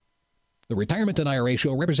The Retirement and IRA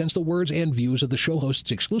Show represents the words and views of the show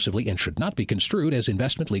hosts exclusively and should not be construed as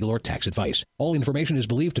investment, legal, or tax advice. All information is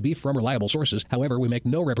believed to be from reliable sources. However, we make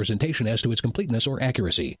no representation as to its completeness or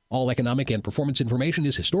accuracy. All economic and performance information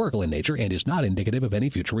is historical in nature and is not indicative of any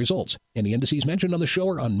future results. Any indices mentioned on the show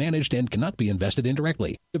are unmanaged and cannot be invested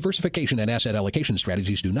indirectly. Diversification and asset allocation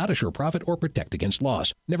strategies do not assure profit or protect against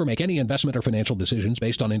loss. Never make any investment or financial decisions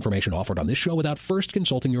based on information offered on this show without first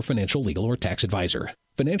consulting your financial, legal, or tax advisor.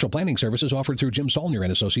 Financial planning services offered through Jim Saulnier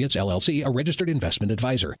and Associates, LLC, a registered investment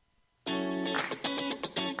advisor.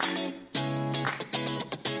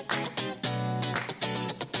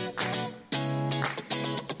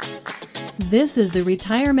 This is the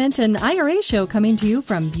Retirement and IRA Show coming to you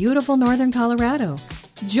from beautiful Northern Colorado.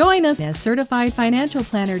 Join us as Certified Financial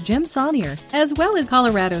Planner Jim Saulnier, as well as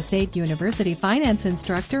Colorado State University Finance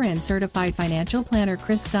Instructor and Certified Financial Planner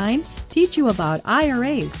Chris Stein, teach you about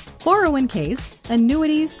IRAs, 401ks,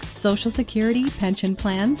 annuities, Social Security, pension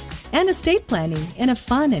plans, and estate planning in a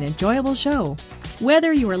fun and enjoyable show.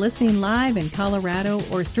 Whether you are listening live in Colorado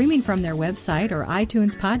or streaming from their website or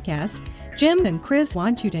iTunes podcast, Jim and Chris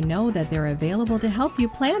want you to know that they're available to help you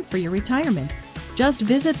plan for your retirement. Just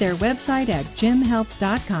visit their website at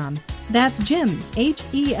jimhelps.com. That's Jim,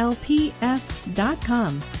 HELPS.com.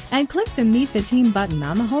 And click the Meet the Team button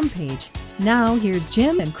on the homepage. Now, here's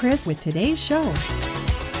Jim and Chris with today's show.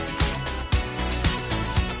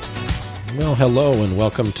 Well, hello and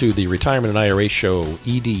welcome to the Retirement and IRA Show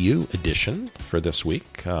EDU edition for this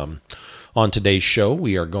week. On today's show,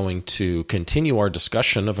 we are going to continue our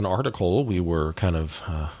discussion of an article we were kind of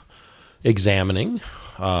examining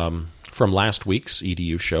from last week's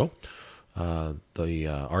EDU show. The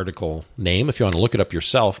article name, if you want to look it up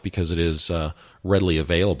yourself, because it is readily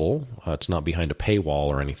available. It's not behind a paywall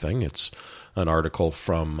or anything. It's an article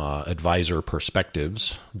from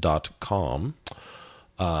advisorperspectives.com,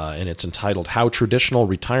 and it's entitled How Traditional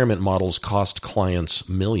Retirement Models Cost Clients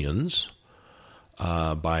Millions,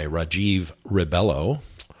 by Rajiv Rebello,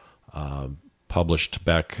 published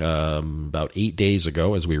back about 8 days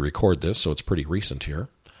ago as we record this, so it's pretty recent here.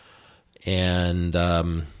 And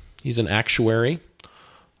he's an actuary,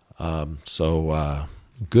 so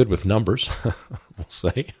good with numbers, we'll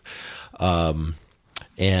say, and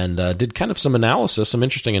did kind of some analysis, some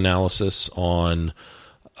interesting analysis on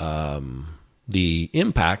the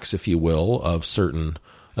impacts, if you will, of certain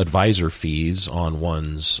advisor fees on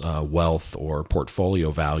one's wealth or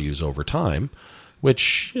portfolio values over time,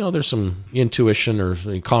 which, there's some intuition or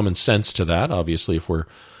common sense to that. Obviously, if we're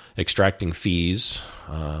extracting fees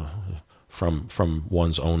from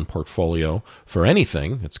one's own portfolio for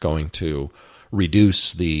anything, it's going to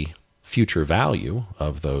reduce the future value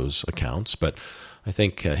of those accounts. But I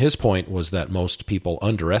think his point was that most people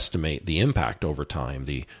underestimate the impact over time,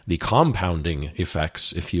 the compounding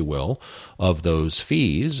effects, if you will, of those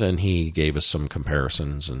fees. And he gave us some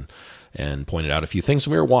comparisons and pointed out a few things.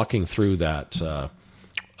 We were walking through that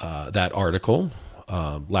article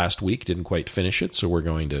last week, didn't quite finish it, so we're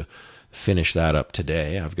going to finish that up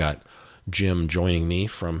today. I've got Jim joining me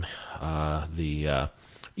from the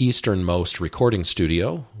easternmost recording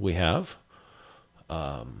studio we have.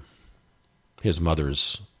 His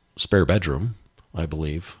mother's spare bedroom, I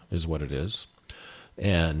believe, is what it is.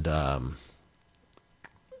 And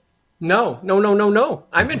No.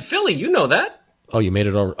 I'm in Philly. You know that. Oh, you made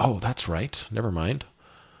it over. Oh, that's right. Never mind.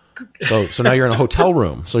 So now you're in a hotel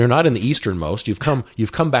room. So you're not in the easternmost. You've come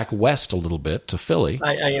back west a little bit to Philly.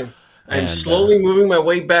 I am. I'm slowly moving my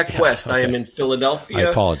way back west. Okay. I am in Philadelphia. I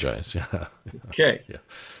apologize. Yeah. Okay. Yeah.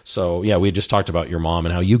 So, we just talked about your mom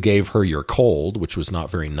and how you gave her your cold, which was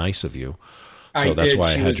not very nice of you. So that's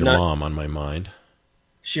why I had your mom on my mind.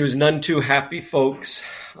 She was none too happy, folks.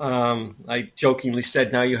 I jokingly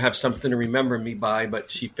said, now you have something to remember me by, but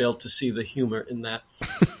she failed to see the humor in that.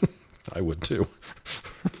 I would too.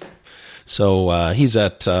 So he's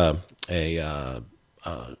at a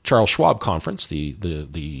Charles Schwab conference,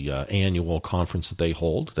 the annual conference that they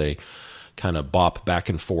hold. They kind of bop back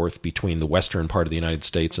and forth between the western part of the United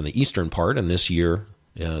States and the eastern part, and this year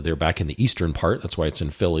they're back in the eastern part. That's why it's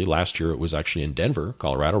in Philly. Last year it was actually in Denver,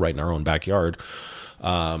 Colorado, right in our own backyard.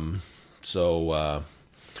 Because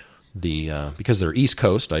they're East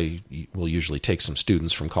Coast, I will usually take some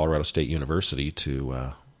students from Colorado State University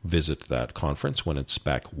to visit that conference when it's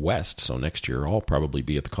back west. So next year I'll probably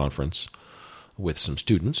be at the conference with some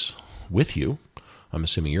students with you. I'm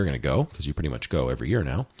assuming you're going to go because you pretty much go every year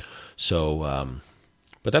now. So,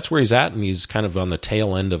 but that's where he's at, and he's kind of on the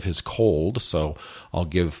tail end of his cold. So I'll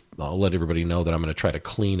let everybody know that I'm going to try to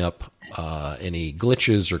clean up any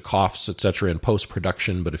glitches or coughs, etc. in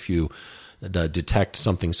post-production. But if you detect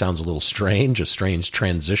something sounds a little strange, a strange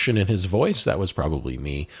transition in his voice, that was probably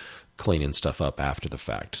me cleaning stuff up after the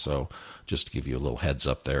fact. So just to give you a little heads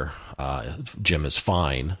up there, Jim is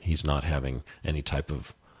fine. He's not having any type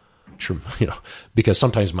of, because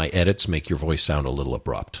sometimes my edits make your voice sound a little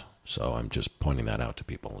abrupt. So I'm just pointing that out to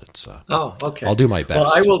people. It's okay. I'll do my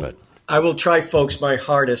best. Well, I will try, folks, my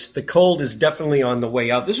hardest. The cold is definitely on the way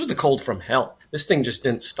out. This was the cold from hell. This thing just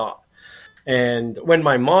didn't stop. And when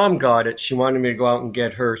my mom got it, she wanted me to go out and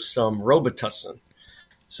get her some Robitussin.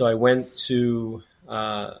 So I went to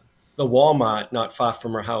the Walmart not far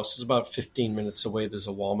from her house. It's about 15 minutes away. There's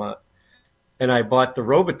a Walmart. And I bought the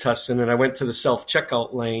Robitussin, and I went to the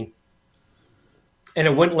self-checkout lane. And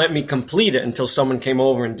it wouldn't let me complete it until someone came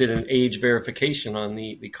over and did an age verification on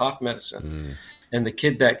the cough medicine. And the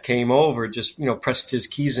kid that came over just, pressed his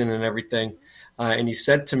keys in and everything. And he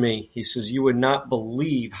said to me, he says, "You would not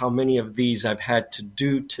believe how many of these I've had to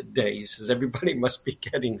do today." He says, "Everybody must be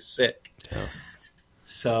getting sick." Yeah.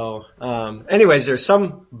 So anyways, there's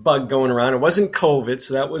some bug going around. It wasn't COVID,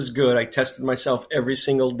 so that was good. I tested myself every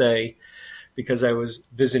single day because I was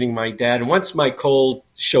visiting my dad. And once my cold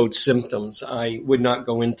showed symptoms, I would not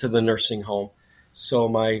go into the nursing home. So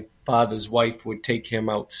my father's wife would take him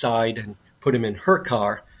outside and put him in her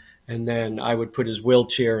car, and then I would put his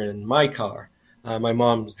wheelchair in my car. My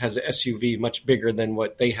mom has an SUV much bigger than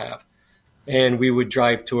what they have. And we would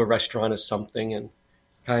drive to a restaurant or something and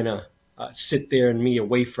kind of sit there and me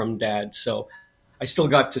away from Dad. So I still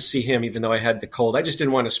got to see him even though I had the cold. I just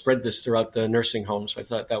didn't want to spread this throughout the nursing home, so I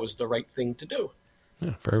thought that was the right thing to do.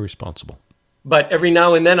 Yeah, very responsible. But every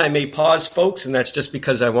now and then I may pause, folks, and that's just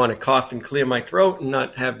because I want to cough and clear my throat and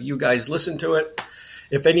not have you guys listen to it.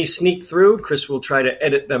 If any sneak through, Chris will try to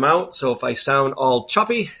edit them out. So if I sound all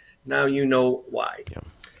choppy, now you know why. Yeah.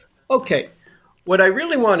 Okay. What I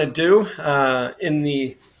really want to do in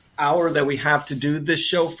the hour that we have to do this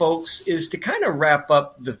show, folks, is to kind of wrap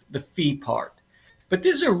up the fee part. But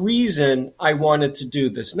there's a reason I wanted to do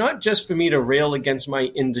this, not just for me to rail against my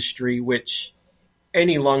industry, which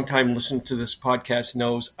any longtime listener to this podcast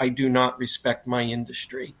knows I do not respect my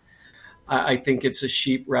industry. I think it's a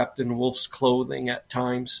sheep wrapped in wolf's clothing at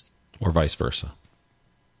times. Or vice versa.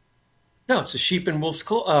 No, it's a sheep in wolf's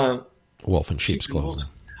clothing. Wolf in sheep's clothing.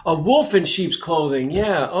 A wolf in sheep's clothing.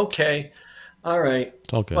 Yeah. Okay. All right.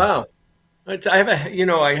 It's all good. Wow. I have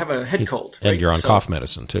a head cold. And right? You're on cough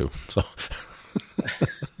medicine too. So.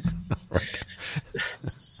 Right.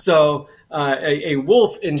 So a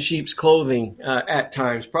wolf in sheep's clothing at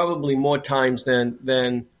times, probably more times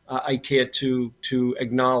than I care to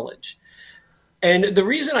acknowledge. And the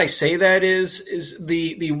reason I say that is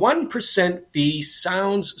the 1% fee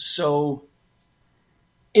sounds so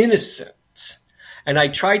innocent. And I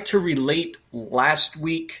tried to relate last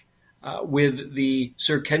week with the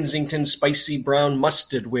Sir Kensington spicy brown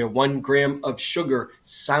mustard, where 1 gram of sugar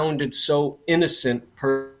sounded so innocent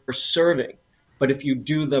per serving. But if you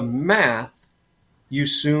do the math, you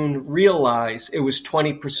soon realize it was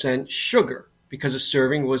 20% sugar because a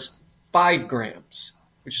serving was 5 grams,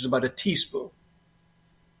 which is about a teaspoon.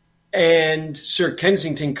 And Sir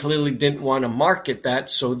Kensington clearly didn't want to market that,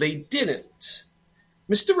 so they didn't.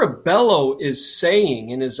 Mr. Rebello is saying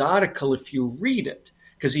in his article, if you read it,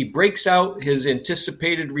 because he breaks out his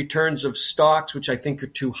anticipated returns of stocks, which I think are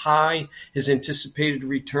too high, his anticipated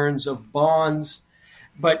returns of bonds.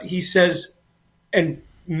 But he says and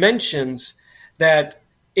mentions that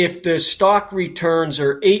if the stock returns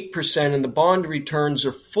are 8% and the bond returns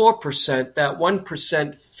are 4%, that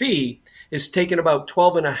 1% fee is taking about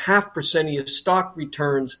 12.5% of your stock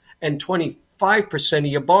returns and 25% of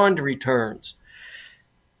your bond returns.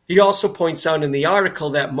 He also points out in the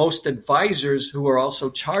article that most advisors who are also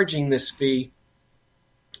charging this fee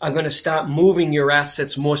are going to start moving your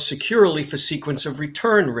assets more securely for sequence of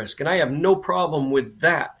return risk. And I have no problem with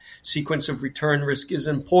that. Sequence of return risk is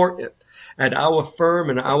important. At our firm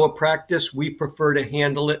and our practice, we prefer to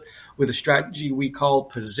handle it with a strategy we call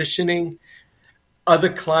positioning.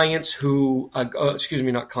 Other clients who,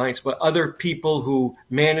 not clients, but other people who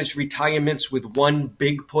manage retirements with one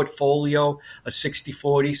big portfolio, a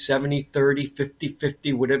 60-40, 70-30,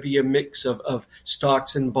 50-50, whatever your mix of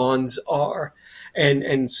stocks and bonds are,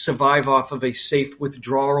 and survive off of a safe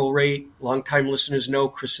withdrawal rate. Longtime listeners know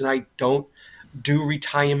Chris and I don't do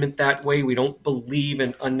retirement that way. We don't believe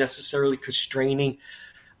in unnecessarily constraining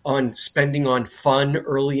on spending on fun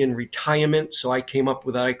early in retirement. So I came up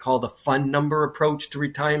with what I call the fun number approach to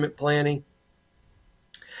retirement planning.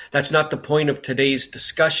 That's not the point of today's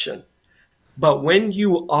discussion. But when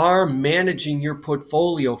you are managing your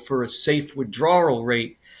portfolio for a safe withdrawal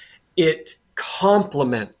rate, it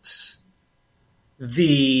complements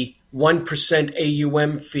the 1%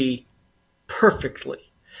 AUM fee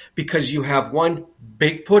perfectly, because you have one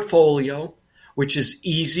big portfolio, which is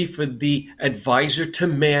easy for the advisor to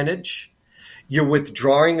manage. You're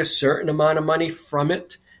withdrawing a certain amount of money from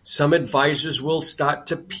it. Some advisors will start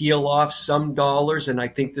to peel off some dollars, and I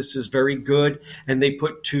think this is very good. And they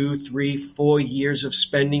put 2, 3, 4 years of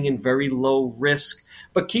spending in very low risk,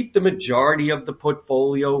 but keep the majority of the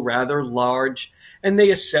portfolio rather large, and they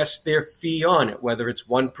assess their fee on it. Whether it's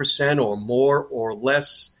 1% or more or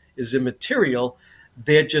less is immaterial.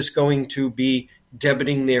 They're just going to be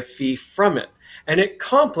debiting their fee from it. And it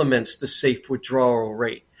complements the safe withdrawal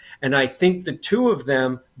rate. And I think the two of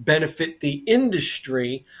them benefit the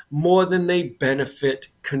industry more than they benefit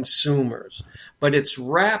consumers. But it's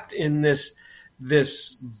wrapped in this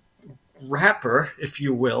wrapper, if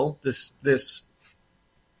you will, this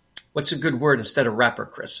what's a good word instead of wrapper,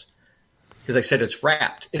 Chris? Because I said it's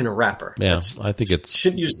wrapped in a wrapper. Yeah, I think it's...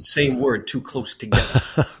 Shouldn't use the same word too close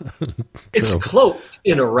together. It's cloaked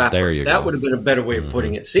in a wrapper. There you go. That would have been a better way of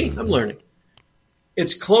putting it. See, I'm learning.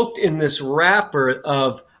 It's cloaked in this wrapper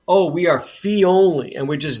of, oh, we are fee only, and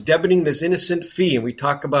we're just debiting this innocent fee. And we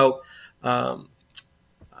talk about,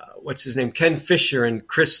 what's his name, Ken Fisher, and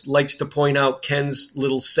Chris likes to point out Ken's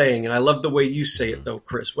little saying. And I love the way you say it, though,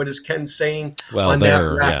 Chris. What is Ken saying? Well, on there,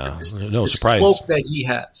 that wrapper? yeah, no this surprise. Cloak that he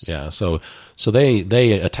has. Yeah, so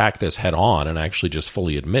they attack this head on and actually just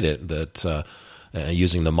fully admit it, that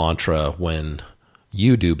using the mantra, when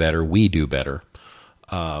you do better, we do better.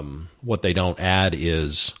 What they don't add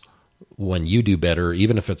is, when you do better,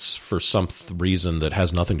 even if it's for some reason that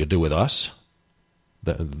has nothing to do with us,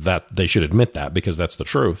 that they should admit that, because that's the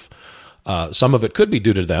truth. Some of it could be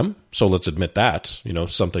due to them, so let's admit that.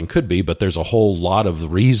 Something could be, but there's a whole lot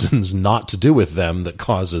of reasons not to do with them that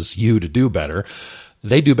causes you to do better.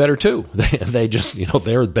 They do better too. They just,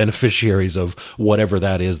 they're beneficiaries of whatever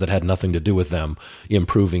that is that had nothing to do with them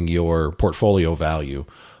improving your portfolio value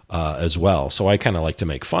as well. So I kind of like to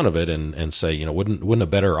make fun of it and say, wouldn't a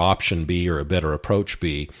better option be, or a better approach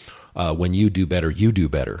be, when you do better, you do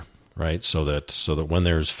better, right? So that when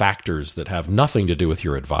there's factors that have nothing to do with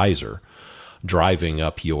your advisor driving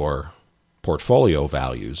up your portfolio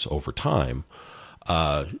values over time,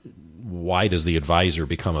 why does the advisor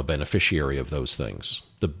become a beneficiary of those things?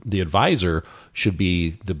 The advisor should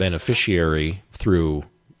be the beneficiary through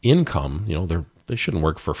income. They shouldn't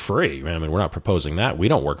work for free. I mean, we're not proposing that. We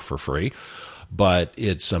don't work for free. But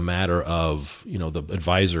it's a matter of, the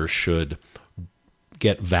advisor should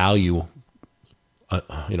get value,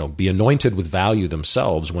 be anointed with value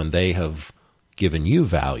themselves when they have given you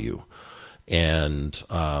value. And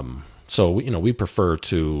so, we prefer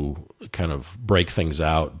to kind of break things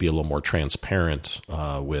out, be a little more transparent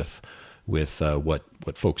with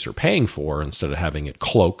what folks are paying for, instead of having it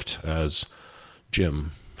cloaked, as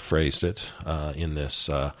Jim phrased it, in this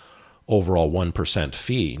overall 1%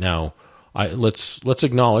 fee. Now, let's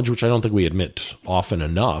acknowledge, which I don't think we admit often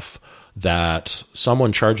enough, that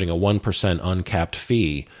someone charging a 1% uncapped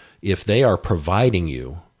fee, if they are providing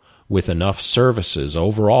you with enough services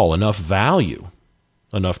overall, enough value,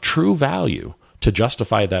 enough true value to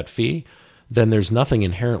justify that fee, then there's nothing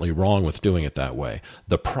inherently wrong with doing it that way.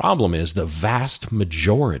 The problem is the vast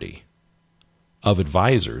majority of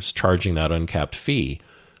advisors charging that uncapped fee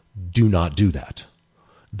do not do that.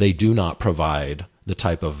 They do not provide the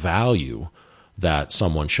type of value that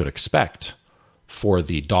someone should expect for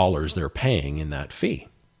the dollars they're paying in that fee.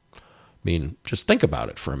 I mean, just think about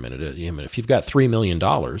it for a minute. If you've got $3 million,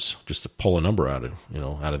 just to pull a number out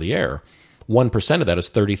of the air, 1% of that is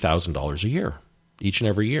 $30,000 a year, each and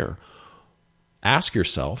every year. Ask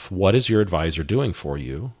yourself, what is your advisor doing for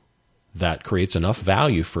you that creates enough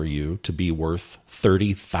value for you to be worth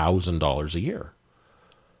 $30,000 a year?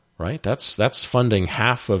 Right? That's funding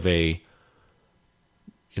half of the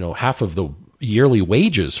yearly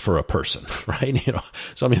wages for a person, right?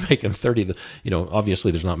 So making 30,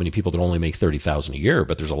 obviously there's not many people that only make 30,000 a year,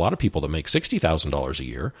 but there's a lot of people that make $60,000 a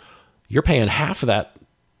year. You're paying half of that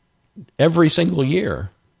every single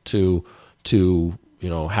year to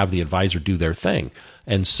have the advisor do their thing.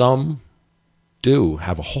 And some do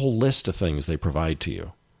have a whole list of things they provide to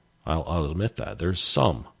you. I'll admit that. There's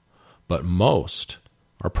some, but most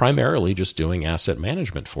are primarily just doing asset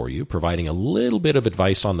management for you, providing a little bit of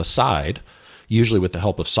advice on the side, usually with the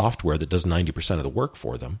help of software that does 90% of the work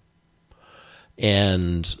for them,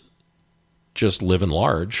 and just living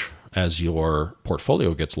large as your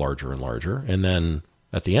portfolio gets larger and larger. And then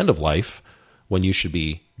at the end of life, when you should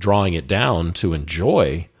be drawing it down to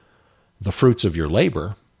enjoy the fruits of your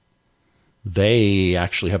labor, they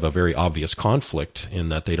actually have a very obvious conflict in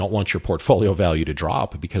that they don't want your portfolio value to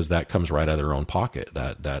drop because that comes right out of their own pocket,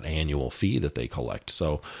 that annual fee that they collect.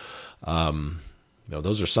 So,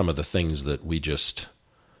 those are some of the things that we just,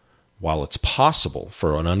 while it's possible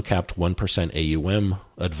for an uncapped 1% AUM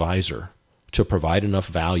advisor to provide enough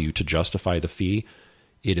value to justify the fee,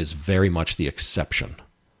 it is very much the exception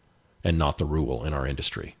and not the rule in our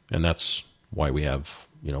industry. And that's why we have,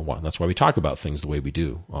 that's why we talk about things the way we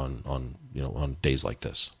do on days like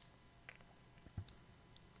this.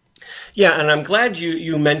 Yeah, and I'm glad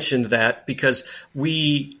you mentioned that, because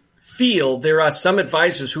we feel there are some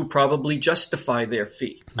advisors who probably justify their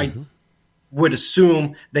fee. Mm-hmm. I would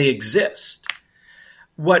assume they exist.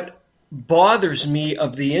 What bothers me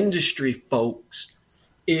of the industry folks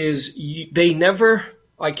is they never,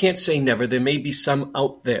 I can't say never, there may be some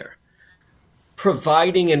out there,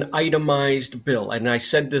 providing an itemized bill. And I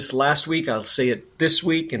said this last week, I'll say it this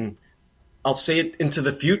week, and I'll say it into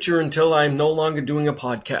the future until I'm no longer doing a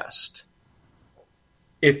podcast.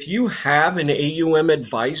 If you have an AUM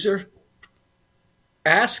advisor,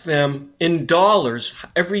 ask them in dollars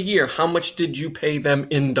every year, how much did you pay them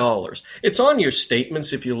in dollars? It's on your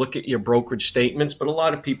statements if you look at your brokerage statements, but a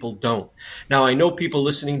lot of people don't. Now, I know people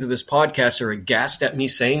listening to this podcast are aghast at me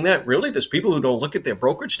saying that. Really? There's people who don't look at their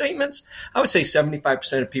brokerage statements? I would say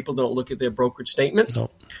 75% of people don't look at their brokerage statements.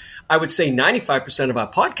 No. I would say 95% of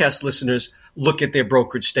our podcast listeners look at their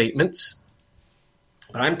brokerage statements.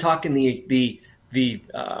 But I'm talking the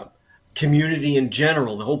community in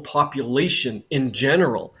general, the whole population in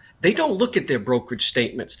general. They don't look at their brokerage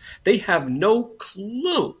statements. They have no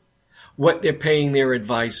clue what they're paying their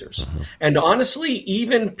advisors. Mm-hmm. And honestly,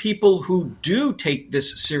 even people who do take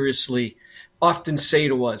this seriously often say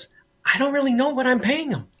to us, I don't really know what I'm paying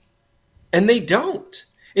them. And they don't.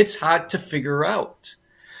 It's hard to figure out.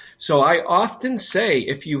 So I often say,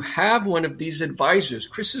 if you have one of these advisors,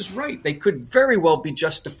 Chris is right, they could very well be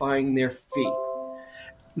justifying their fee.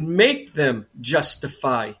 Make them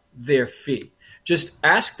justify their fee. Just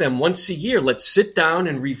ask them once a year, let's sit down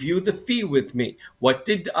and review the fee with me. What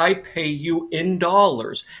did I pay you in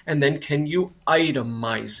dollars? And then can you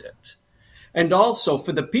itemize it? And also,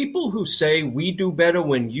 for the people who say we do better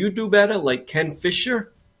when you do better, like Ken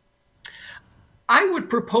Fisher, I would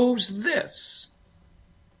propose this.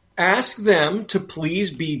 Ask them to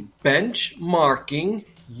please be benchmarking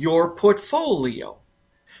your portfolio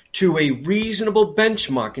to a reasonable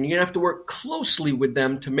benchmark. And you're going to have to work closely with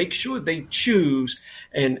them to make sure they choose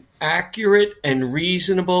an accurate and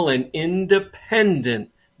reasonable and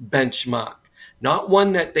independent benchmark, not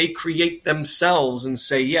one that they create themselves and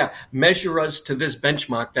say, yeah, measure us to this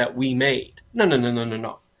benchmark that we made.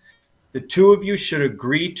 No. The two of you should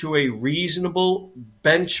agree to a reasonable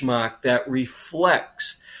benchmark that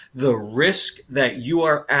reflects the risk that you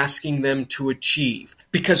are asking them to achieve.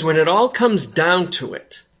 Because when it all comes down to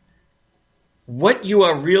it, what you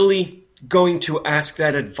are really going to ask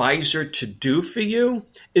that advisor to do for you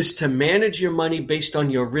is to manage your money based on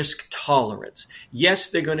your risk tolerance. Yes,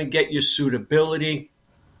 they're going to get your suitability.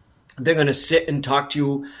 They're going to sit and talk to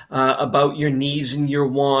you about your needs and your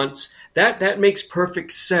wants. That makes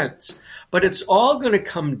perfect sense. But it's all going to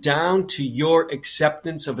come down to your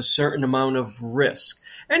acceptance of a certain amount of risk.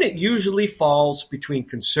 And it usually falls between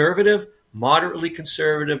conservative, moderate,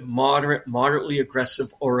 moderately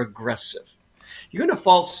aggressive, or aggressive. You're going to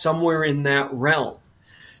fall somewhere in that realm.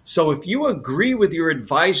 So if you agree with your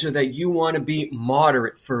advisor that you want to be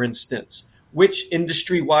moderate, for instance, which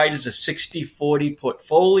industry-wide is a 60-40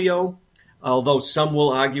 portfolio, although some will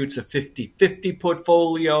argue it's a 50-50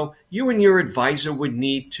 portfolio, you and your advisor would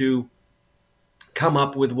need to come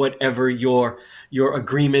up with whatever your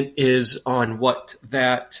agreement is on what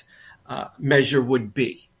that measure would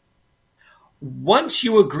be. Once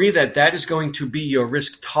you agree that that is going to be your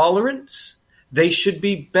risk tolerance, they should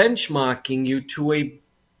be benchmarking you to a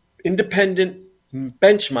independent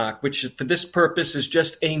benchmark, which for this purpose is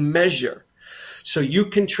just a measure. So you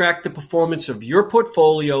can track the performance of your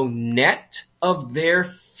portfolio net of their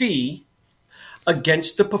fee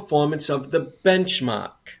against the performance of the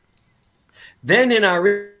benchmark. Then in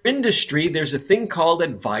our industry, there's a thing called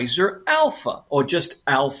advisor alpha, or just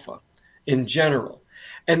alpha in general.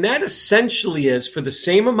 And that essentially is, for the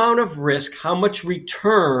same amount of risk, how much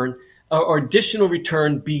return or additional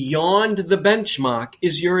return beyond the benchmark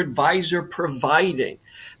is your advisor providing.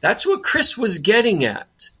 That's what Chris was getting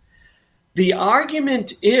at. The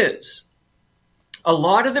argument is a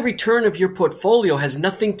lot of the return of your portfolio has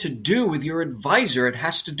nothing to do with your advisor. It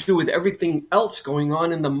has to do with everything else going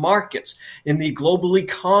on in the markets, in the global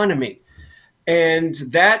economy. And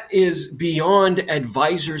that is beyond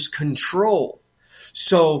advisors' control.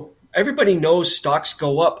 So everybody knows stocks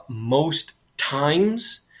go up most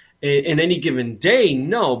times in any given day.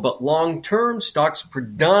 No, but long-term stocks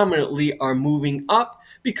predominantly are moving up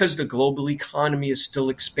because the global economy is still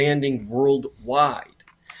expanding worldwide.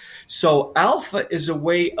 So alpha is a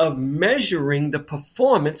way of measuring the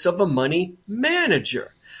performance of a money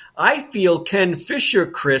manager. I feel Ken Fisher,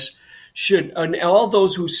 Chris, should, and all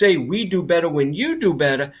those who say we do better when you do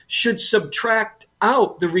better, should subtract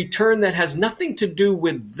out the return that has nothing to do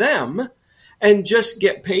with them and just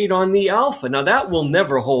get paid on the alpha. Now, that will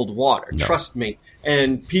never hold water, trust me.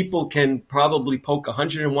 And people can probably poke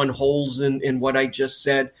 101 holes in what I just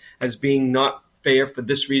said as being not fair for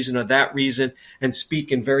this reason or that reason and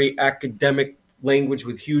speak in very academic language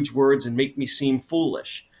with huge words and make me seem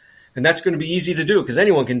foolish. And that's going to be easy to do because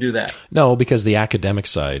anyone can do that. No, because the academic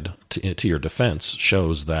side, to your defense,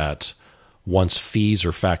 shows that once fees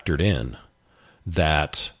are factored in,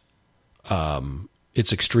 that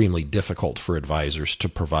it's extremely difficult for advisors to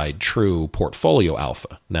provide true portfolio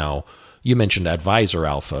alpha. Now, you mentioned advisor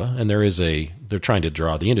alpha, and the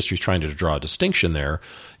industry's trying to draw a distinction there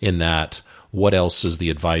in that what else is the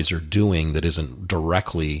advisor doing that isn't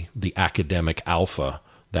directly the academic alpha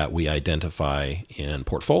that we identify in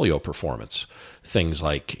portfolio performance? Things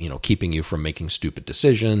like, keeping you from making stupid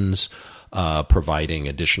decisions, providing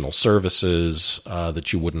additional services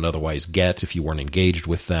that you wouldn't otherwise get if you weren't engaged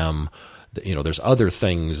with them. There's other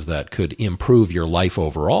things that could improve your life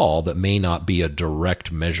overall that may not be a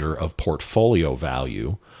direct measure of portfolio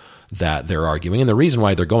value that they're arguing. And the reason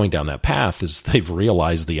why they're going down that path is they've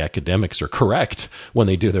realized the academics are correct when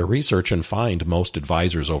they do their research and find most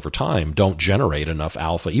advisors over time don't generate enough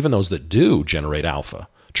alpha. Even those that do generate alpha,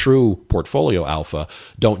 true portfolio alpha,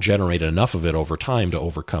 don't generate enough of it over time to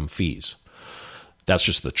overcome fees. That's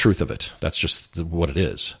just the truth of it. That's just what it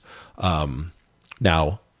is.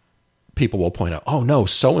 Now, people will point out, oh no,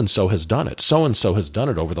 so-and-so has done it. So-and-so has done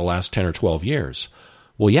it over the last 10 or 12 years.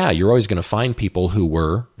 Well, yeah, you're always going to find people who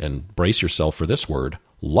were, and brace yourself for this word,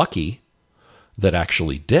 lucky that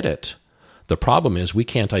actually did it. The problem is we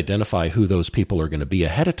can't identify who those people are going to be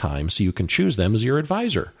ahead of time so you can choose them as your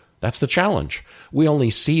advisor. That's the challenge. We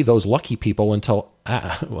only see those lucky people until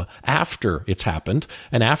after it's happened.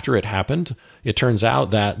 And after it happened, it turns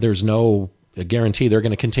out that there's no guarantee they're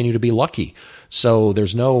going to continue to be lucky. So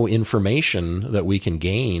there's no information that we can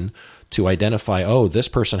gain to identify, oh, this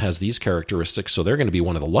person has these characteristics, so they're going to be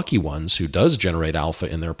one of the lucky ones who does generate alpha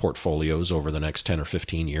in their portfolios over the next 10 or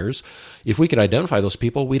 15 years. If we could identify those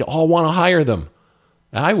people, we'd all want to hire them.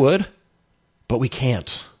 I would, but we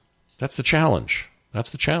can't. That's the challenge.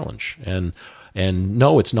 And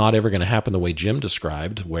no, it's not ever going to happen the way Jim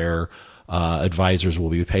described, where advisors will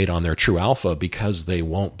be paid on their true alpha because they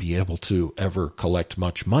won't be able to ever collect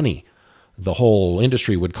much money. The whole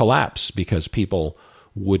industry would collapse because people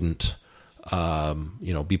wouldn't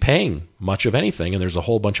be paying much of anything, and there's a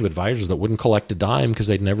whole bunch of advisors that wouldn't collect a dime because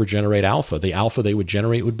they'd never generate alpha. The alpha they would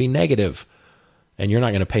generate would be negative, and you're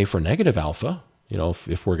not going to pay for negative alpha,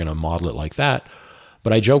 if we're going to model it like that.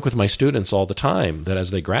 But I joke with my students all the time that as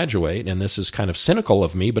they graduate, and this is kind of cynical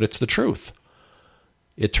of me, but it's the truth.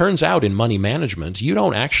 It turns out in money management, you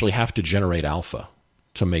don't actually have to generate alpha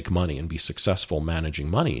to make money and be successful managing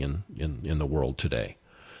money in the world today.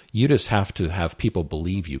 You just have to have people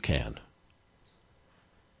believe you can.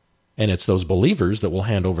 And it's those believers that will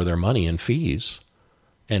hand over their money and fees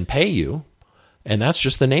and pay you. And that's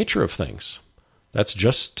just the nature of things. That's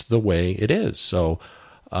just the way it is. So,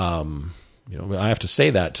 I have to say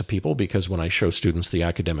that to people because when I show students the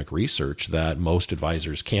academic research that most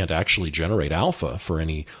advisors can't actually generate alpha for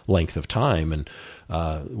any length of time, and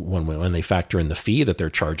when they factor in the fee that they're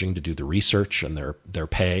charging to do the research and their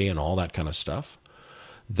pay and all that kind of stuff,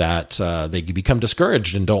 that they become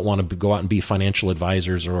discouraged and don't want to go out and be financial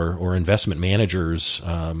advisors or investment managers.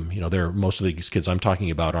 Most of these kids I'm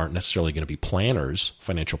talking about aren't necessarily going to be planners,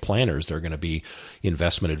 financial planners. They're going to be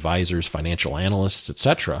investment advisors, financial analysts,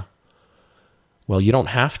 etc. Well, you don't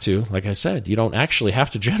have to, like I said, you don't actually have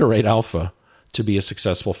to generate alpha to be a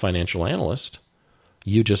successful financial analyst.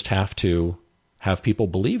 You just have to have people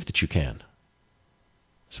believe that you can.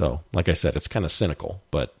 So, like I said, it's kind of cynical,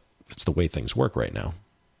 but it's the way things work right now.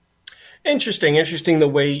 Interesting the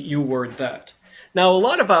way you word that. Now, a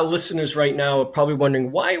lot of our listeners right now are probably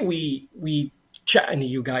wondering why we chatting to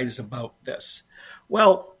you guys about this.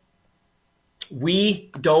 Well,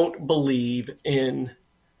 we don't believe in,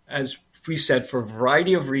 as we said, for a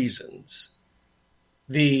variety of reasons,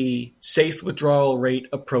 the safe withdrawal rate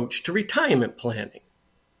approach to retirement planning.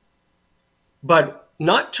 But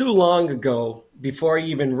not too long ago, before I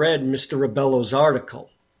even read Mr. Rebello's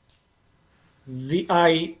article,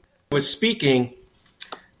 I was speaking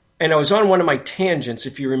and I was on one of my tangents,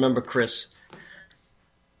 if you remember, Chris.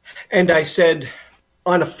 And I said,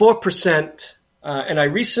 on a 4%, and I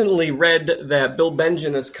recently read that Bill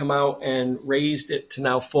Benjamin has come out and raised it to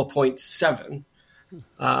now 4.7.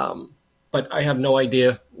 But I have no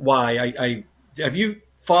idea why. I have you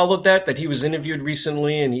followed that he was interviewed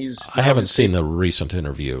recently, and I haven't seen the recent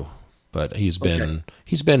interview, but he's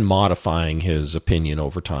been modifying his opinion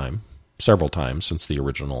over time, several times since the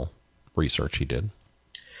original research he did.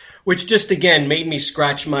 Which just, again, made me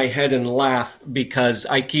scratch my head and laugh because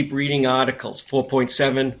I keep reading articles,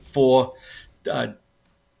 4.7, 4, 2.8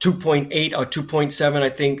 or 2.7, I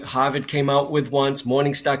think Harvard came out with once.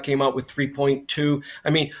 Morningstar came out with 3.2.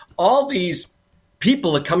 I mean, all these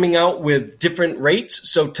people are coming out with different rates.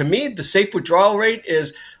 So to me, the safe withdrawal rate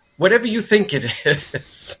is whatever you think it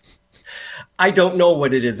is. I don't know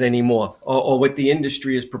what it is anymore or what the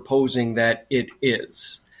industry is proposing that it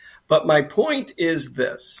is. But my point is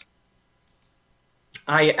this.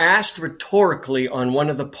 I asked rhetorically on one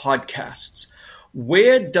of the podcasts,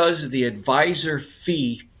 where does the advisor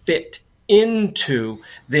fee fit into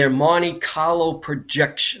their Monte Carlo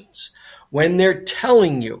projections when they're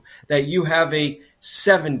telling you that you have a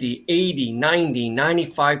 70, 80, 90,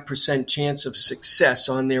 95% chance of success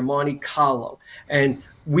on their Monte Carlo? And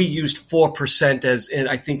we used 4% as, and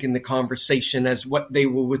I think in the conversation, as what they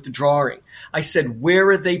were withdrawing. I said, where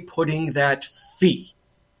are they putting that fee?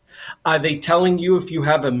 Are they telling you if you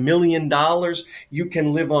have $1 million, you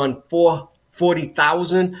can live on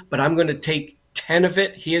 40,000, but I'm going to take 10 of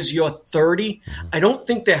it. Here's your 30. I don't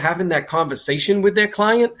think they're having that conversation with their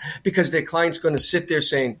client because their client's going to sit there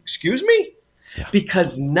saying, excuse me? Yeah.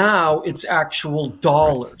 Because now it's actual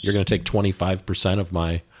dollars. Right. You're going to take 25% of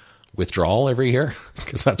my withdrawal every year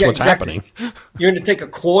because that's what's happening. You're going to take a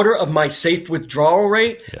quarter of my safe withdrawal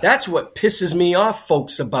rate. Yeah. That's what pisses me off,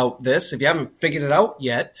 folks, about this. If you haven't figured it out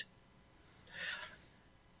yet,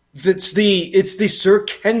 it's the Sir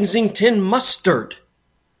Kensington mustard.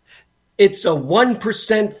 It's a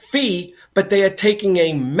 1% fee, but they are taking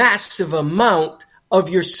a massive amount of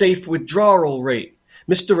your safe withdrawal rate.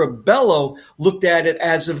 Mr. Abello looked at it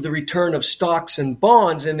as of the return of stocks and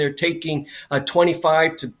bonds, and they're taking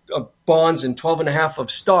 25 to bonds and 12.5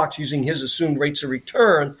 of stocks using his assumed rates of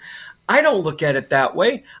return. I don't look at it that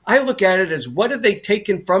way. I look at it as what are they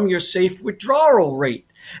taking from your safe withdrawal rate?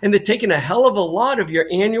 And they're taking a hell of a lot of your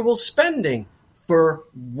annual spending. For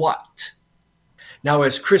what? Now,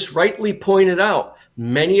 as Chris rightly pointed out,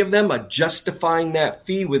 many of them are justifying that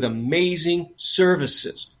fee with amazing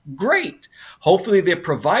services. Great. Hopefully they're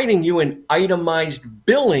providing you an itemized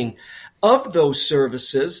billing of those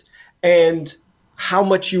services and how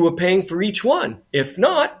much you were paying for each one. If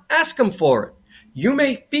not, ask them for it. You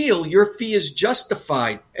may feel your fee is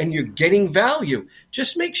justified and you're getting value.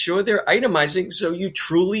 Just make sure they're itemizing so you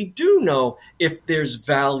truly do know if there's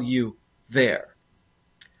value there.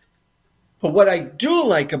 But what I do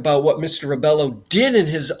like about what Mr. Abello did in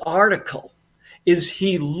his article is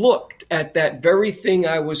he looked at that very thing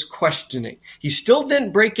I was questioning. He still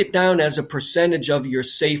didn't break it down as a percentage of your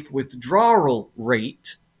safe withdrawal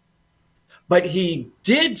rate, but he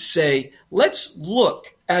did say, let's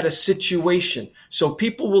look at a situation so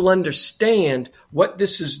people will understand what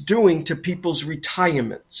this is doing to people's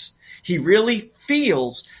retirements. He really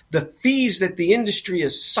feels the fees that the industry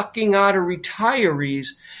is sucking out of retirees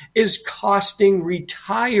is costing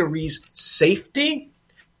retirees safety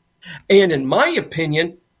and, in my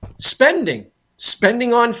opinion, spending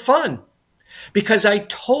on fun. Because I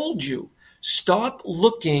told you, stop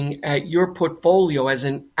looking at your portfolio as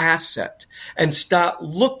an asset and start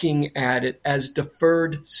looking at it as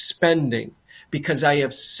deferred spending. Because I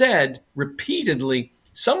have said repeatedly,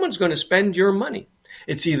 someone's going to spend your money.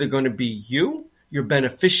 It's either going to be you, your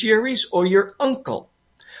beneficiaries, or your uncle.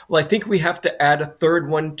 Well, I think we have to add a third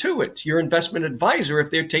one to it. Your investment advisor, if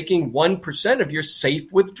they're taking 1% of your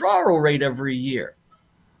safe withdrawal rate every year.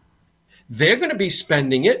 They're going to be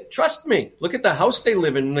spending it. Trust me. Look at the house they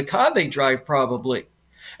live in and the car they drive probably.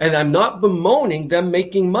 And I'm not bemoaning them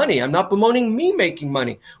making money. I'm not bemoaning me making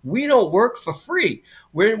money. We don't work for free.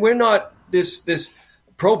 We're not this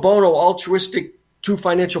pro bono altruistic two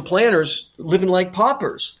financial planners living like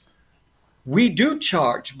paupers. We do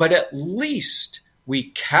charge, but at least we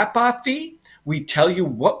cap our fee. We tell you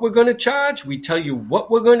what we're going to charge. We tell you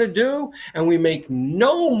what we're going to do. And we make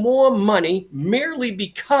no more money merely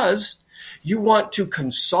because you want to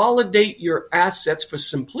consolidate your assets for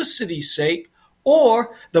simplicity's sake,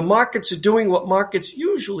 or the markets are doing what markets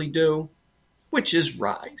usually do, which is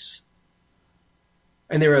rise.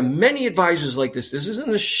 And there are many advisors like this. This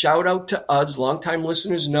isn't a shout out to us. Longtime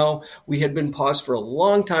listeners know we had been paused for a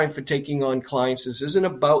long time for taking on clients. This isn't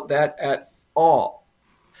about that at all.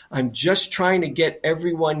 I'm just trying to get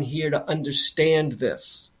everyone here to understand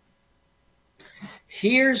this.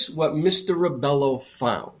 Here's what Mr. Rebello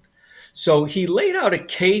found. So he laid out a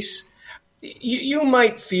case. You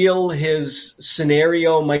might feel his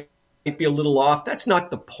scenario might be a little off. That's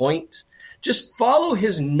not the point. Just follow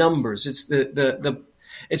his numbers.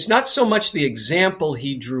 It's not so much the example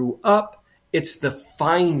he drew up, it's the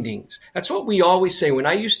findings. That's what we always say. When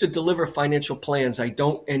I used to deliver financial plans, I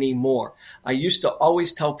don't anymore. I used to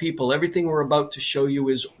always tell people everything we're about to show you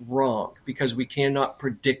is wrong because we cannot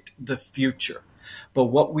predict the future. But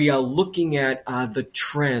what we are looking at are the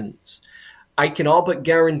trends. I can all but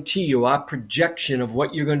guarantee you our projection of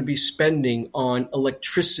what you're going to be spending on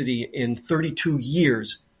electricity in 32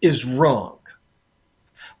 years is wrong.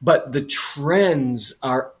 But the trends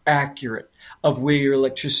are accurate of where your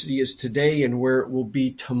electricity is today and where it will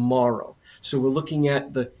be tomorrow. So we're looking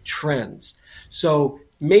at the trends. So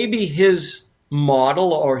maybe his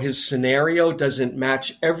model or his scenario doesn't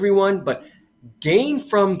match everyone, but gain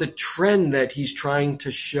from the trend that he's trying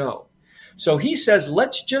to show. So he says,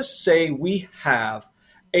 let's just say we have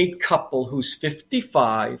a couple who's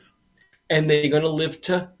 55 and they're going to live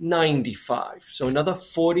to 95. So another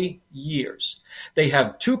 40 years. They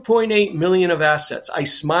have 2.8 million of assets. I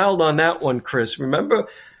smiled on that one, Chris. Remember,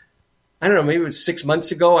 I don't know, maybe it was 6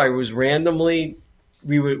 months ago, I was randomly,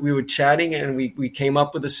 we were chatting and we came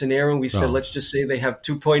up with a scenario and we said, let's just say they have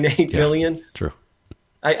 2.8 million. True.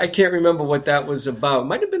 I can't remember what that was about.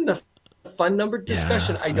 Might have been the fun number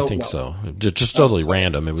discussion. I don't know. I think so. Just totally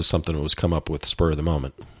random. It was something that was come up with spur of the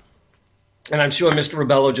moment. And I'm sure Mr.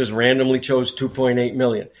 Rebello just randomly chose 2.8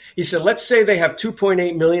 million. He said, let's say they have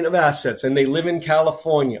 2.8 million of assets and they live in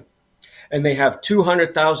California and they have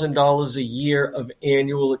 $200,000 a year of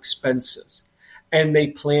annual expenses. And they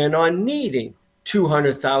plan on needing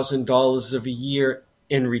 $200,000 of a year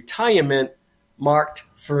in retirement marked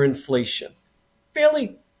for inflation.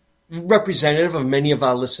 Fairly representative of many of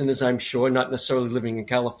our listeners, I'm sure, not necessarily living in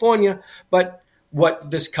California, but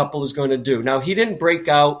what this couple is going to do. Now, he didn't break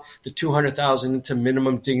out the $200,000 into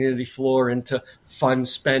minimum dignity floor, into fund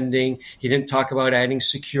spending. He didn't talk about adding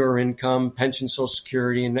secure income, pension, Social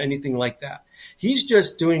Security, and anything like that. He's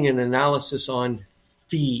just doing an analysis on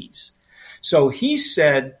fees. So he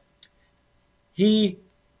said he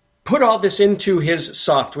put all this into his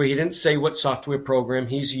software. He didn't say what software program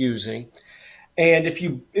he's using. And if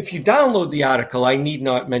you download the article, I need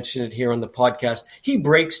not mention it here on the podcast, he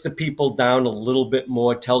breaks the people down a little bit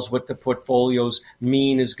more, tells what the portfolio's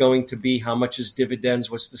mean is going to be, how much is dividends,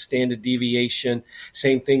 what's the standard deviation,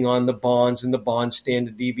 same thing on the bonds and the bond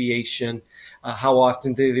standard deviation, how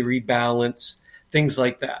often do they rebalance, things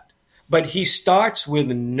like that. But he starts with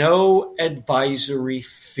no advisory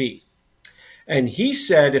fee. And he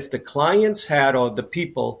said if the clients had, or the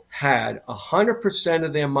people had, 100%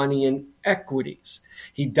 of their money in equities,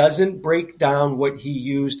 he doesn't break down what he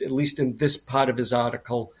used, at least in this part of his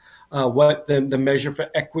article, what the measure for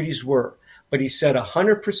equities were. But he said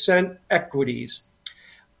 100% equities,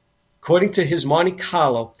 according to his Monte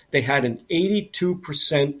Carlo, they had an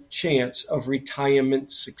 82% chance of retirement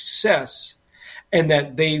success and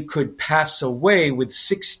that they could pass away with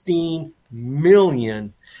 16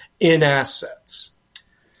 million in assets.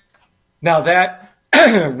 Now that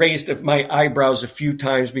raised my eyebrows a few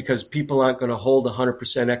times because people aren't going to hold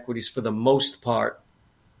 100% equities for the most part.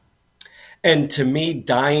 And to me,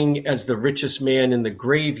 dying as the richest man in the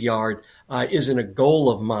graveyard isn't a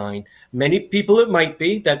goal of mine. Many people, it might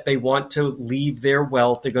be that they want to leave their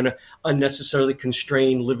wealth. They're going to unnecessarily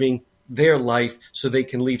constrain living their life so they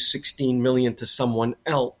can leave 16 million to someone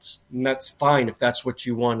else. And that's fine if that's what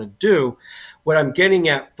you want to do. What I'm getting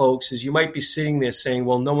at, folks, is you might be sitting there saying,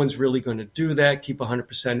 well, no one's really going to do that, keep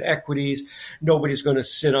 100% equities. Nobody's going to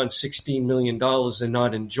sit on $16 million and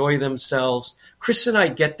not enjoy themselves. Chris and I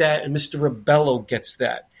get that, and Mr. Rebello gets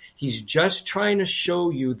that. He's just trying to show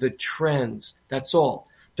you the trends. That's all.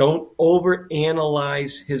 Don't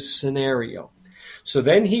overanalyze his scenario. So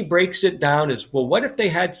then he breaks it down as, well, what if they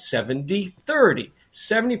had 70-30,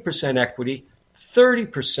 70% equity,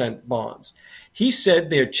 30% bonds? He said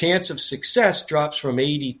their chance of success drops from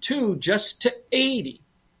 82 just to 80.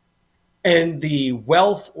 And the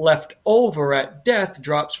wealth left over at death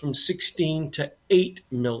drops from 16 to 8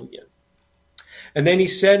 million. And then he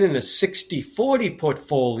said in a 60-40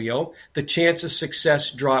 portfolio, the chance of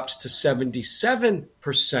success drops to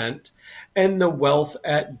 77%, and the wealth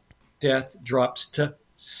at death drops to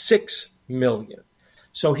 6 million.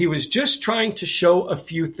 So he was just trying to show a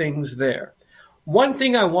few things there. One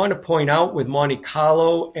thing I want to point out with Monte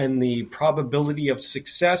Carlo and the probability of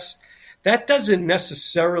success, that doesn't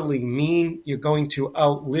necessarily mean you're going to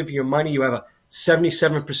outlive your money. You have a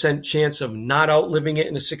 77% chance of not outliving it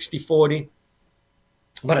in a 60-40,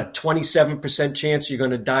 but a 27% chance you're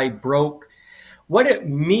going to die broke. What it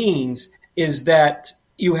means is that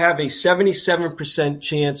you have a 77%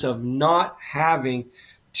 chance of not having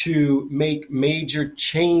to make major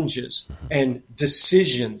changes and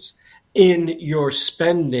decisions in your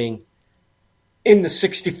spending in the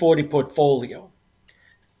 60-40 portfolio.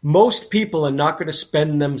 Most people are not going to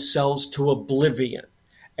spend themselves to oblivion.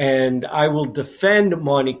 And I will defend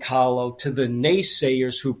Monte Carlo to the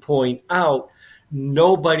naysayers who point out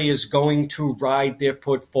nobody is going to ride their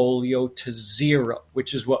portfolio to zero,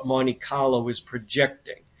 which is what Monte Carlo is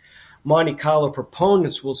projecting. Monte Carlo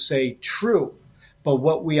proponents will say true, but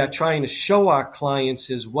what we are trying to show our clients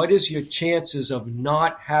is what is your chances of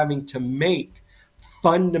not having to make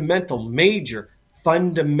major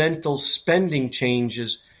fundamental spending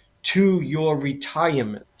changes to your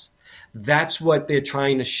retirement. That's what they're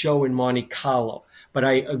trying to show in Monte Carlo. But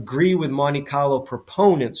I agree with Monte Carlo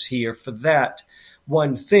proponents here for that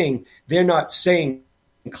one thing. They're not saying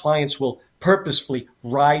clients will purposefully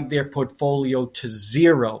ride their portfolio to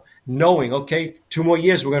zero, knowing, okay, 2 more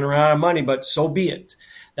years, we're going to run out of money, but so be it.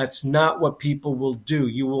 That's not what people will do.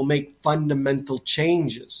 You will make fundamental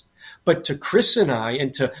changes. But to Chris and I,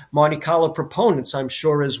 and to Monte Carlo proponents, I'm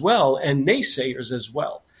sure as well, and naysayers as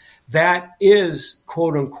well, that is,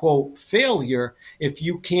 quote unquote, failure if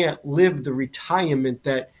you can't live the retirement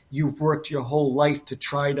that you've worked your whole life to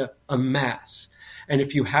try to amass. And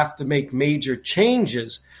if you have to make major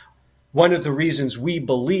changes, one of the reasons we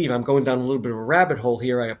believe, I'm going down a little bit of a rabbit hole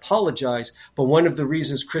here, I apologize, but one of the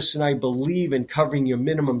reasons Chris and I believe in covering your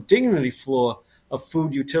minimum dignity floor of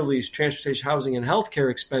food, utilities, transportation, housing, and healthcare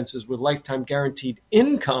expenses with lifetime guaranteed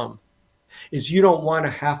income is you don't want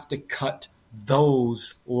to have to cut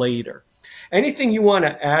those later. Anything you want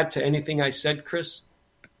to add to anything I said, Chris?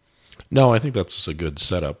 No, I think that's a good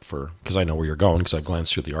setup because I know where you're going because I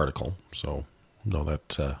glanced through the article. So, no,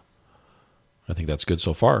 I think that's good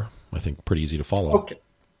so far. I think pretty easy to follow. Okay.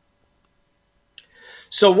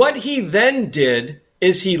 So what he then did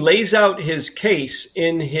is he lays out his case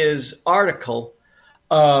in his article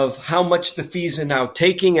of how much the fees are now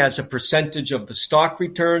taking as a percentage of the stock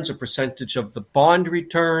returns, a percentage of the bond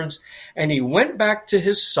returns, and he went back to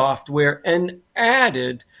his software and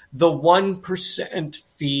added the 1%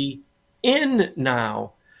 fee in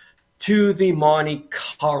now to the Monte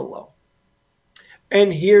Carlo.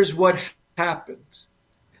 And here's what happens.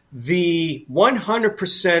 The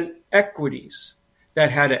 100% equities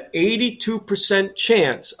that had an 82%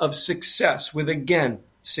 chance of success, with, again,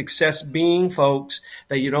 success being, folks,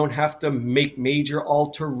 that you don't have to make major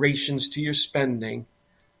alterations to your spending,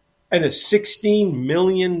 and a $16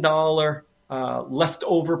 million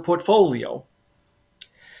leftover portfolio.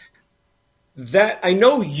 That I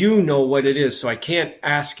know you know what it is, so I can't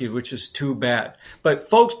ask you, which is too bad. But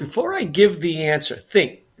folks, before I give the answer,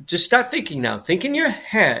 just start thinking now. Think in your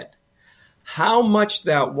head how much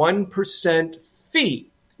that 1% fee.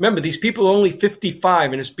 Remember, these people are only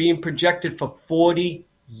 55 and it's being projected for 40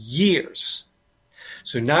 years.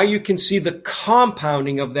 So now you can see the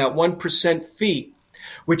compounding of that 1% fee,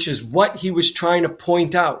 which is what he was trying to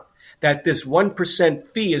point out, that this 1%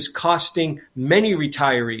 fee is costing many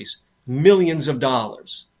retirees millions of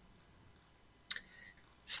dollars.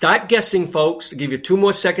 Start guessing, folks. I'll give you 2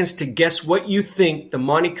 more seconds to guess what you think the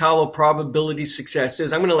Monte Carlo probability success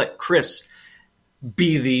is. I'm going to let Chris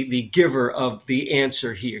be the giver of the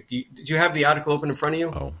answer here. Did you have the article open in front of you?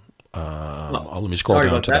 Let me scroll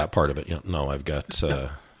down to that part of it. Yeah, no, I've got,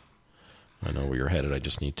 I know where you're headed. I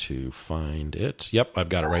just need to find it. Yep, I've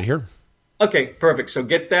got it right here. Okay, perfect. So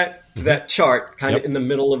get that to that chart kind of in the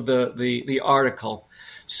middle of the article.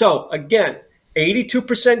 So again,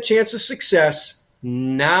 82% chance of success.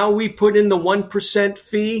 Now we put in the 1%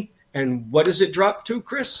 fee, and what does it drop to,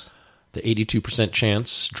 Chris? The 82%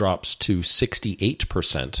 chance drops to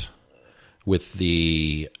 68%, with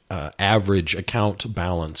the average account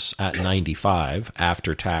balance at 95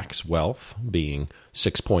 after tax wealth being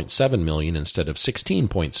 $6.7 million instead of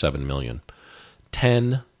 $16.7 million.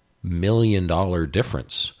 $10 million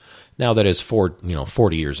difference. Now that is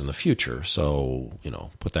 40 years in the future. So,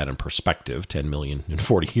 put that in perspective. 10 million in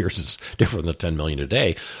 40 years is different than 10 million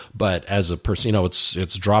today. But as a person,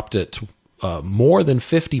 it's dropped it more than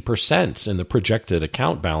 50% in the projected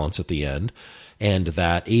account balance at the end. And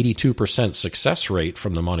that 82% success rate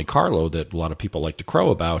from the Monte Carlo that a lot of people like to crow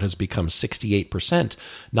about has become 68%,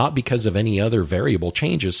 not because of any other variable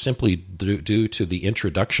changes, simply due to the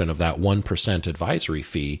introduction of that 1% advisory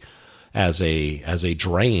fee as a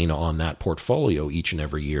drain on that portfolio each and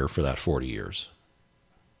every year for that 40 years.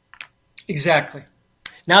 Exactly.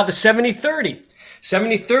 Now the 70-30.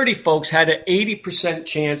 70-30 folks had an 80%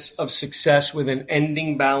 chance of success with an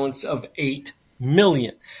ending balance of $8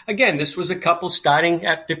 million. Again, this was a couple starting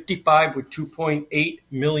at 55 with $2.8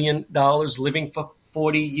 million, living for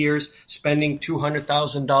 40 years, spending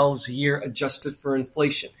 $200,000 a year adjusted for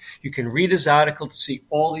inflation. You can read his article to see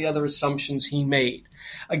all the other assumptions he made.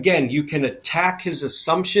 Again, you can attack his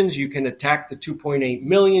assumptions. You can attack the $2.8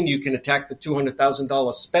 million. You can attack the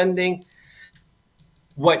 $200,000 spending.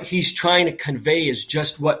 What he's trying to convey is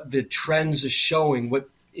just what the trends are showing.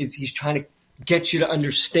 He's trying to get you to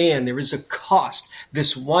understand there is a cost.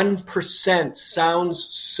 This 1% sounds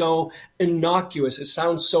so innocuous. It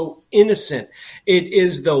sounds so innocent. It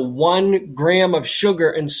is the 1 gram of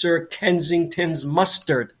sugar in Sir Kensington's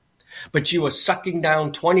mustard, but you are sucking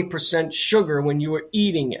down 20% sugar when you are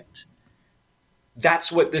eating it.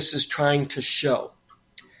 That's what this is trying to show.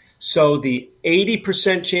 So the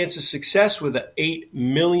 80% chance of success with an $8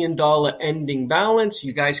 million ending balance,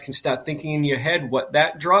 you guys can start thinking in your head what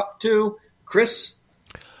that dropped to. Chris?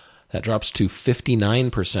 That drops to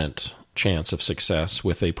 59% chance of success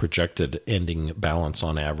with a projected ending balance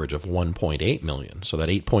on average of 1.8 million. So that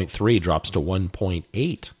 8.3 drops to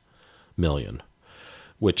 1.8 million,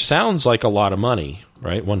 which sounds like a lot of money,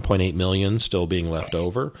 right? 1.8 million still being left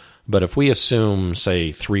over. But if we assume, say,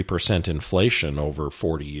 3% inflation over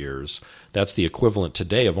 40 years, that's the equivalent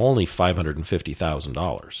today of only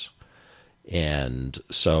 $550,000. And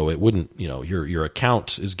so it wouldn't, your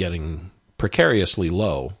account is getting precariously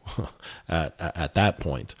low at that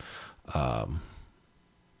point,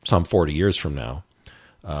 some 40 years from now.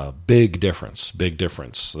 Big difference.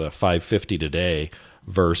 The 550 today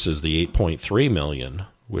versus the 8.3 million,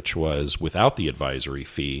 which was without the advisory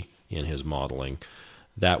fee in his modeling.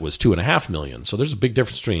 That was $2.5 million. So there's a big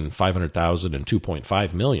difference between 500,000 and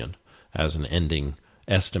 2.5 million as an ending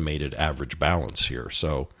estimated average balance here.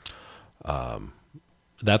 So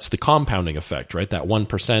that's the compounding effect, right? That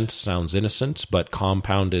 1% sounds innocent, but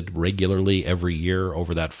compounded regularly every year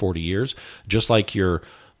over that 40 years, just like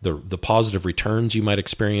the positive returns you might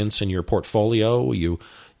experience in your portfolio. You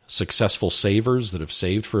successful savers that have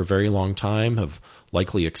saved for a very long time have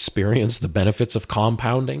likely experienced the benefits of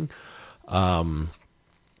compounding.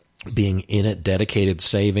 Being in it, dedicated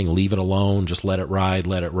saving, leave it alone, just let it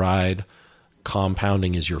ride.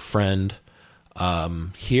 Compounding is your friend.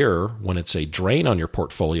 Here, when it's a drain on your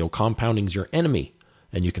portfolio, compounding is your enemy.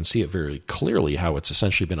 And you can see it very clearly how it's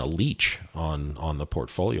essentially been a leech on the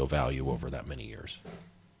portfolio value over that many years.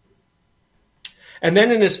 And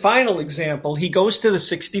then in his final example, he goes to the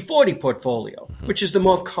 60-40 portfolio, which is the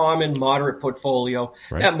more common moderate portfolio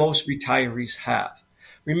that most retirees have.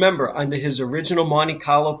 Remember, under his original Monte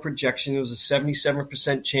Carlo projection, it was a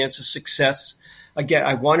 77% chance of success. Again,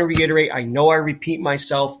 I want to reiterate, I know I repeat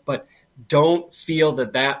myself, but don't feel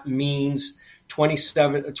that means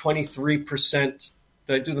 23%.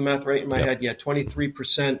 Did I do the math right in my head? Yeah,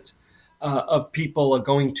 23% of people are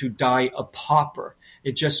going to die a pauper.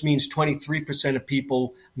 It just means 23% of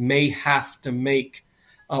people may have to make,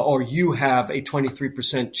 or you have a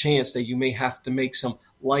 23% chance that you may have to make some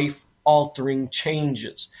life-altering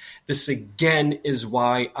changes. This, again, is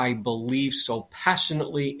why I believe so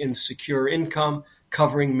passionately in secure income,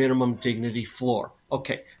 covering minimum dignity floor.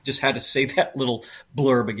 Okay, just had to say that little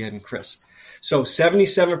blurb again, Chris. So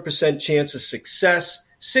 77% chance of success,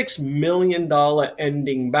 $6 million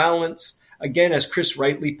ending balance. Again, as Chris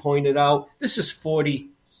rightly pointed out, this is 40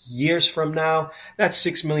 years from now. That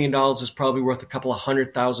 $6 million is probably worth a couple of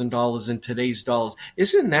 $100,000 in today's dollars.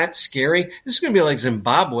 Isn't that scary? This is going to be like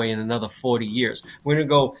Zimbabwe in another 40 years. We're going to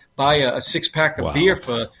go buy a six-pack of beer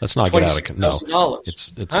for $26,000. No.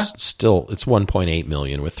 It's still, it's 1.8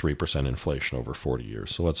 million with 3% inflation over 40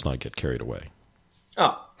 years. So let's not get carried away.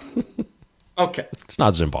 Oh, okay. It's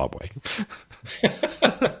not Zimbabwe.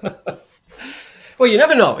 Well, you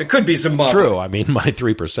never know. It could be Zimbabwe. True. I mean, my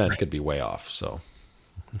 3% could be way off. So,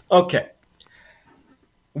 okay.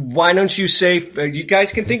 Why don't you say, you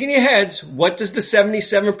guys can think in your heads, what does the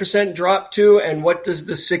 77% drop to and what does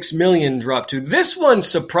the $6 million drop to? This one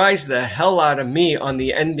surprised the hell out of me on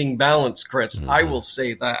the ending balance, Chris. I will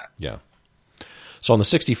say that. Yeah. So on the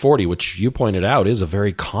 60-40, which you pointed out is a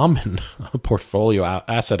very common portfolio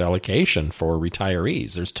asset allocation for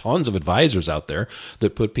retirees. There's tons of advisors out there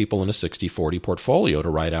that put people in a 60-40 portfolio to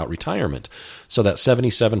ride out retirement. So that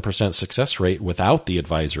 77% success rate without the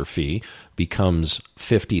advisor fee becomes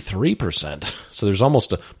 53%. So there's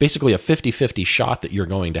almost basically a 50-50 shot that you're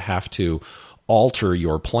going to have to alter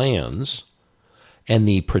your plans. And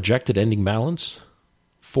the projected ending balance,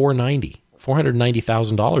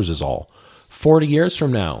 $490,000 is all. 40 years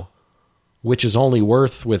from now, which is only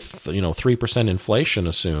worth, with 3% inflation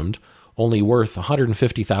assumed, only worth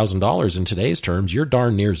 $150,000 in today's terms, you're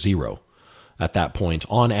darn near zero at that point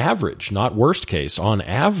on average, not worst case, on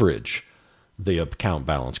average, the account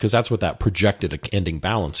balance, because that's what that projected ending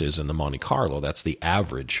balance is in the Monte Carlo. That's the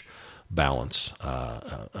average balance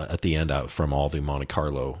at the end from all the Monte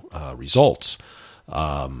Carlo results.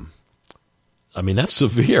 That's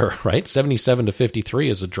severe, right? 77 to 53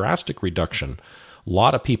 is a drastic reduction. A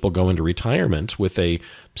lot of people go into retirement with a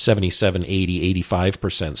 77, 80,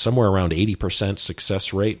 85%, somewhere around 80%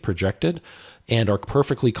 success rate projected, and are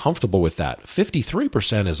perfectly comfortable with that.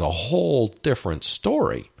 53% is a whole different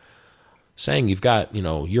story. Saying you've got,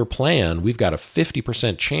 your plan, we've got a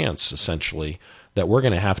 50% chance, essentially, that we're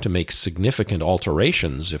going to have to make significant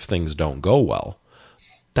alterations if things don't go well.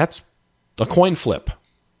 That's a coin flip,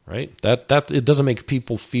 right? That it doesn't make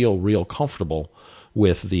people feel real comfortable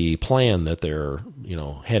with the plan that they're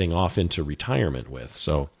heading off into retirement with.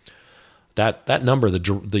 So that number,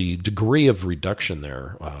 the degree of reduction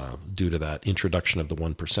there due to that introduction of the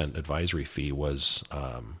 1% advisory fee was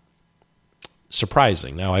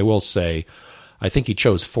surprising. Now I will say, I think he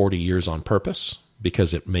chose 40 years on purpose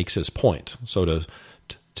because it makes his point. So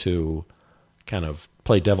to kind of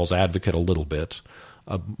play devil's advocate a little bit.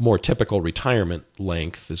 A more typical retirement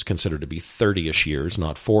length is considered to be 30-ish years,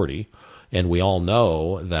 not 40. And we all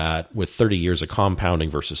know that with 30 years of compounding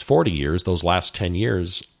versus 40 years, those last 10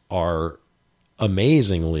 years are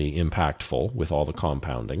amazingly impactful with all the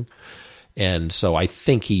compounding. And so I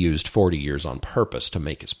think he used 40 years on purpose to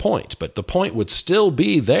make his point. But the point would still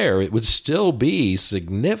be there. It would still be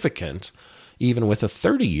significant even with a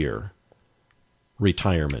 30-year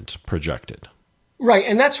retirement projected. Right,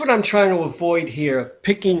 and that's what I'm trying to avoid here,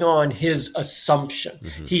 picking on his assumption.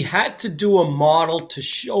 Mm-hmm. He had to do a model to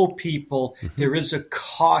show people there is a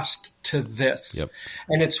cost to this. Yep.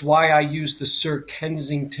 And it's why I use the Sir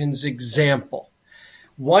Kensington's example.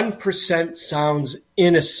 1% sounds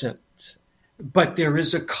innocent, but there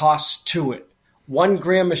is a cost to it. 1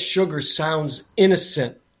 gram of sugar sounds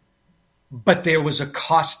innocent, but there was a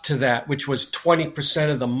cost to that, which was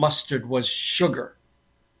 20% of the mustard was sugar.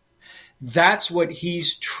 That's what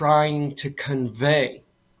he's trying to convey.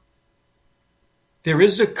 There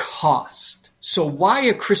is a cost. So why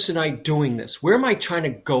are Chris and I doing this? Where am I trying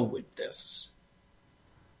to go with this?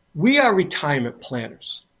 We are retirement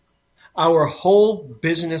planners. Our whole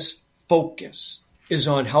business focus is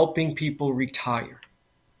on helping people retire.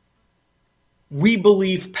 We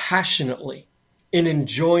believe passionately in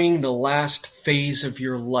enjoying the last phase of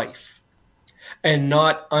your life and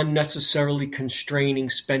not unnecessarily constraining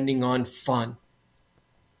spending on fun.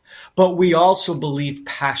 But we also believe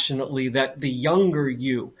passionately that the younger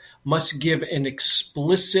you must give an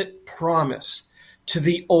explicit promise to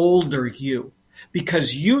the older you,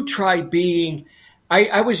 because you try being,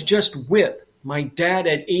 I was just with my dad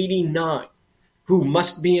at 89, who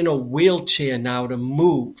must be in a wheelchair now to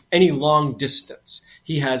move any long distance.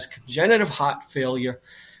 He has congenital heart failure.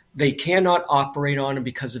 They cannot operate on him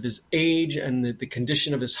because of his age and the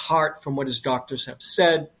condition of his heart, from what his doctors have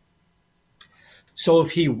said. So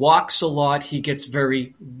if he walks a lot, he gets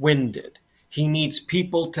very winded. He needs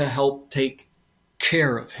people to help take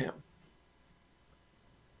care of him.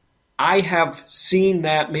 I have seen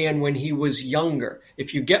that man when he was younger.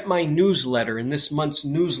 If you get my newsletter, in this month's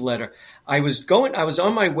newsletter, I was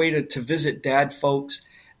on my way to visit Dad folks,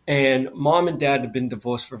 and Mom and Dad had been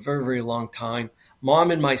divorced for a very, very long time.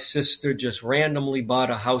 Mom and my sister just randomly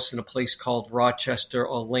bought a house in a place called Rochester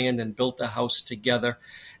or land and built a house together.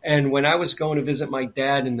 And when I was going to visit my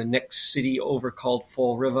dad in the next city over called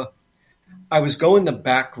Fall River, I was going the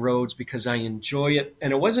back roads because I enjoy it.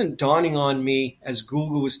 And it wasn't dawning on me as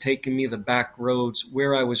Google was taking me the back roads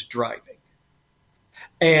where I was driving.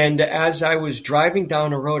 And as I was driving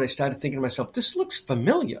down a road, I started thinking to myself, this looks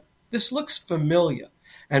familiar. This looks familiar.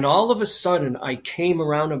 And all of a sudden, I came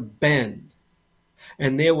around a bend.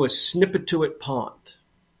 And there was Snippertuit Pond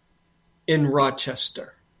in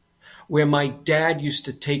Rochester, where my dad used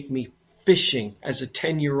to take me fishing as a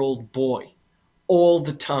 10-year-old boy all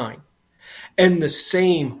the time. And the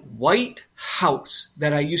same white house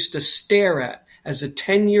that I used to stare at as a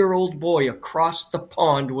 10-year-old boy across the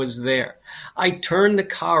pond was there. I turned the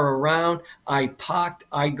car around, I parked,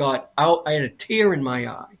 I got out, I had a tear in my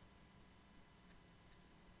eye.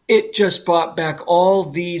 It just brought back all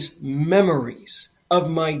these memories of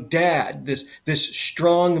my dad, this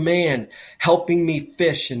strong man helping me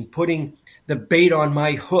fish and putting the bait on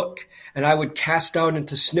my hook, and I would cast out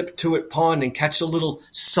into Snip-to-It Pond and catch a little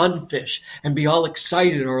sunfish and be all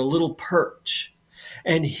excited, or a little perch.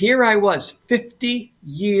 And here I was 50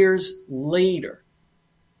 years later.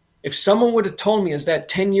 If someone would have told me as that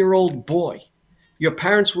 10-year-old boy, your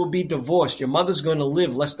parents will be divorced, your mother's going to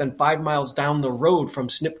live less than 5 miles down the road from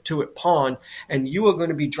Snip-to-It Pond, and you are going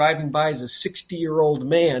to be driving by as a 60-year-old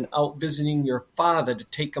man out visiting your father to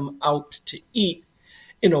take him out to eat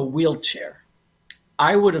in a wheelchair,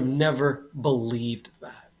 I would have never believed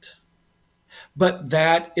that. But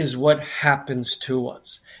that is what happens to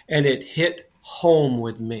us, and it hit home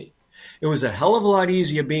with me. It was a hell of a lot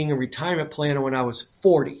easier being a retirement planner when I was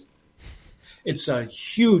 40. It's a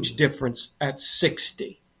huge difference at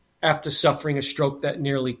 60, after suffering a stroke that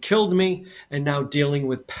nearly killed me and now dealing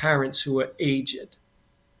with parents who are aged.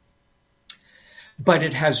 But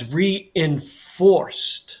it has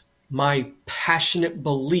reinforced my passionate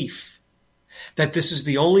belief that this is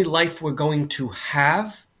the only life we're going to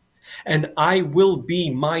have, and I will be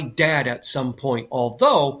my dad at some point.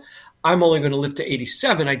 Although I'm only going to live to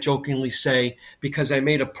 87, I jokingly say, because I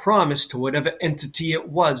made a promise to whatever entity it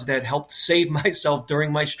was that helped save myself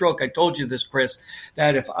during my stroke. I told you this, Chris,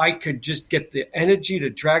 that if I could just get the energy to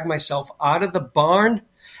drag myself out of the barn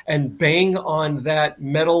and bang on that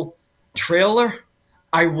metal trailer,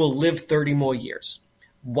 I will live 30 more years.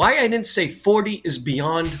 Why I didn't say 40 is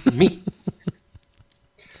beyond me.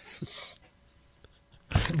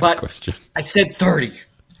 But I said 30.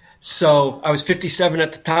 So I was 57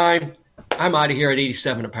 at the time. I'm out of here at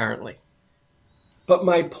 87, apparently. But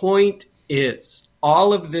my point is,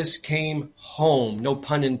 all of this came home, no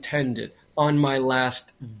pun intended, on my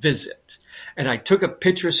last visit. And I took a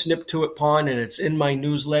picture of Snip-to-It Pond, and it's in my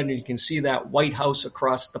newsletter, and you can see that White House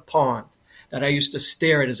across the pond that I used to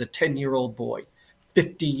stare at as a 10-year-old boy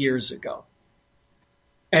 50 years ago.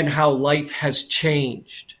 And how life has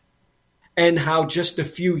changed. And how just a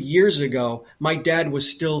few years ago, my dad was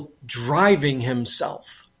still driving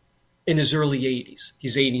himself in his early 80s.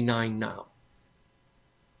 He's 89 now.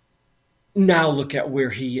 Now look at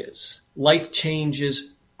where he is. Life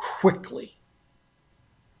changes quickly.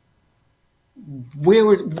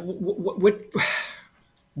 What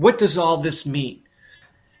does all this mean?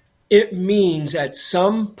 It means at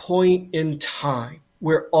some point in time,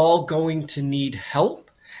 we're all going to need help.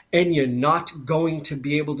 And you're not going to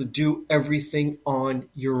be able to do everything on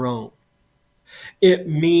your own. It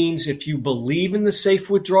means if you believe in the safe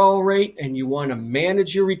withdrawal rate and you want to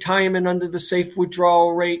manage your retirement under the safe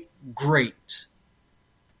withdrawal rate, great.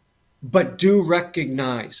 But do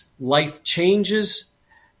recognize life changes,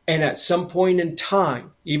 and at some point in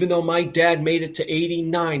time, even though my dad made it to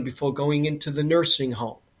 89 before going into the nursing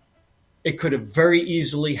home, it could have very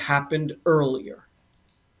easily happened earlier.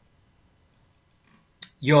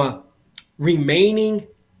 Your remaining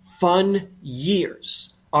fun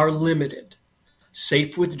years are limited.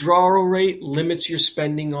 Safe withdrawal rate limits your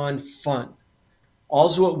spending on fun.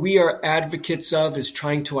 Also, what we are advocates of is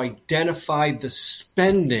trying to identify the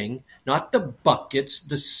spending, not the buckets,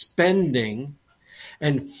 the spending,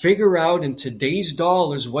 and figure out in today's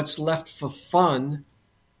dollars what's left for fun,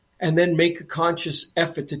 and then make a conscious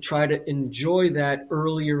effort to try to enjoy that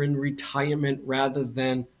earlier in retirement rather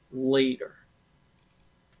than later.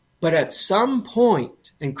 But at some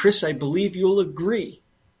point, and Chris, I believe you'll agree,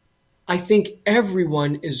 I think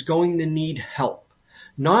everyone is going to need help.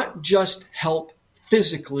 Not just help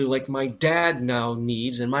physically like my dad now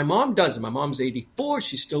needs, and my mom doesn't. My mom's 84.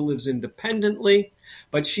 She still lives independently.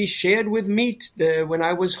 But she shared with me when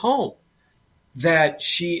I was home that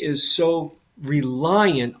she is so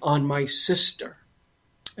reliant on my sister.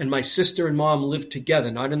 And my sister and mom live together,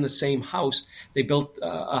 not in the same house. They built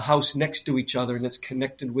a house next to each other, and it's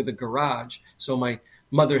connected with a garage. So my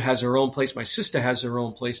mother has her own place, my sister has her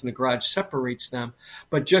own place, and the garage separates them.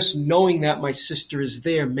 But just knowing that my sister is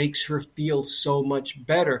there makes her feel so much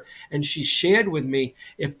better. And she shared with me,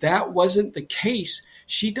 if that wasn't the case,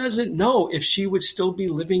 she doesn't know if she would still be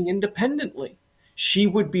living independently. She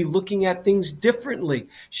would be looking at things differently.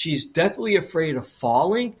 She's deathly afraid of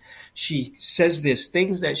falling. She says there's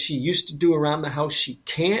things that she used to do around the house she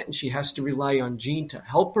can't, and she has to rely on Jean to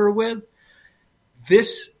help her with.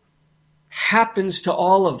 This happens to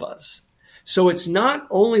all of us. So it's not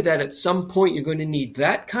only that at some point you're going to need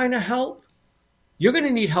that kind of help, you're going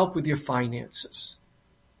to need help with your finances.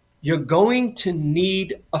 You're going to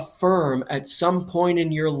need a firm at some point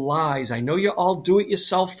in your lives. I know you're all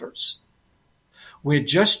do-it-yourselfers. We're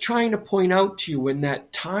just trying to point out to you when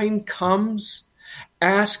that time comes,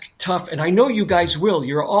 ask tough. And I know you guys will.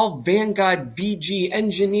 You're all Vanguard VG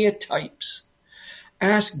engineer types.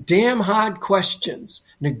 Ask damn hard questions.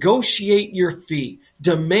 Negotiate your fee.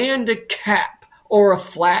 Demand a cap or a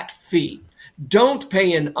flat fee. Don't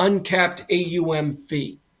pay an uncapped AUM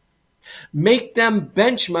fee. Make them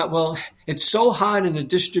benchmark. Well, it's so hard in a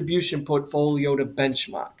distribution portfolio to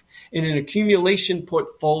benchmark. In an accumulation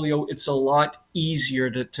portfolio, it's a lot easier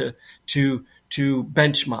to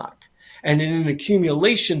benchmark. And in an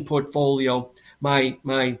accumulation portfolio,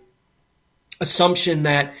 my assumption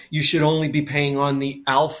that you should only be paying on the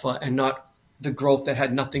alpha and not the growth that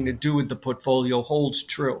had nothing to do with the portfolio holds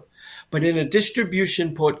true. But in a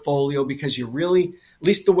distribution portfolio, because you really, at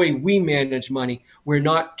least the way we manage money, we're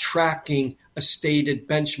not tracking a stated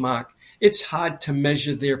benchmark. It's hard to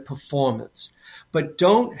measure their performance. But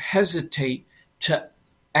don't hesitate to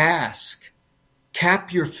ask.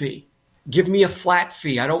 Cap your fee. Give me a flat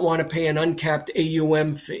fee. I don't want to pay an uncapped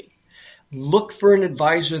AUM fee. Look for an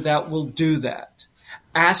advisor that will do that.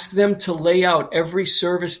 Ask them to lay out every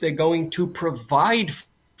service they're going to provide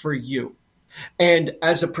for you. And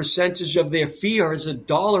as a percentage of their fee or as a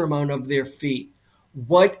dollar amount of their fee,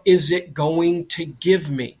 what is it going to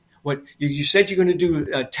give me? What you said you're going to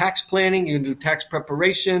do tax planning, you're going to do tax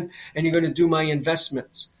preparation, and you're going to do my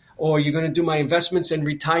investments. Or you're going to do my investments and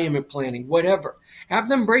retirement planning, whatever. Have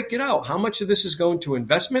them break it out. How much of this is going to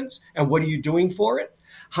investments and what are you doing for it?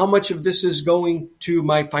 How much of this is going to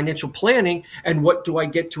my financial planning and what do I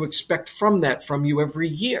get to expect from that from you every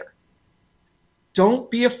year?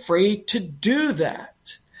 Don't be afraid to do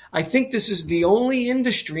that. I think this is the only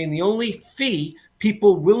industry and the only fee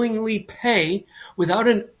people willingly pay without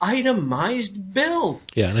an itemized bill.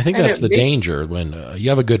 Yeah, and I think that's the danger when you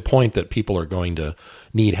have a good point that people are going to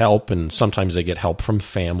need help, and sometimes they get help from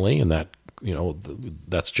family, and that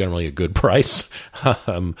that's generally a good price.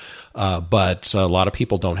 But a lot of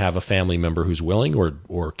people don't have a family member who's willing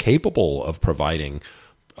or capable of providing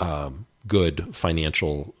good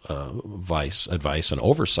financial advice and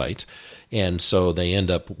oversight. And so they end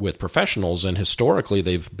up with professionals, and historically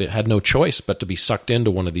they've had no choice but to be sucked into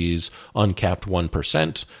one of these uncapped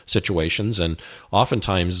 1% situations. And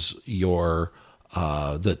oftentimes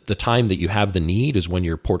the time that you have the need is when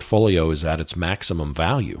your portfolio is at its maximum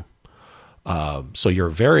value. So you're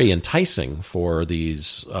very enticing for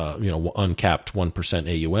these uncapped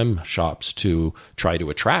 1% AUM shops to try to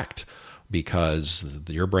attract, because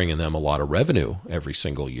you're bringing them a lot of revenue every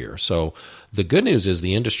single year. So the good news is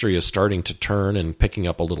the industry is starting to turn and picking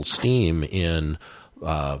up a little steam in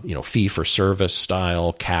fee for service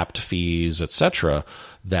style, capped fees, etc.,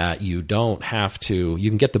 that you don't have to, you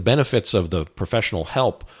can get the benefits of the professional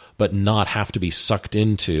help, but not have to be sucked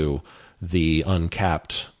into the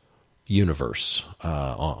uncapped universe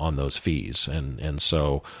on those fees. And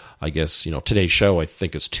so I guess, today's show, I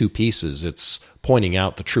think it's two pieces. It's pointing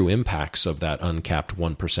out the true impacts of that uncapped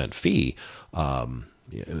 1% fee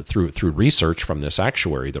through research from this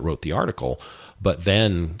actuary that wrote the article, but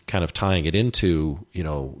then kind of tying it into,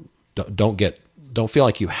 don't feel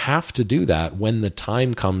like you have to do that when the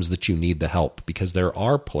time comes that you need the help, because there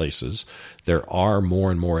are places, there are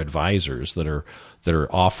more and more advisors that are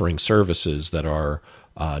offering services that are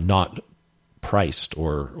not priced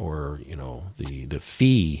or the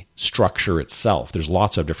fee structure itself. There's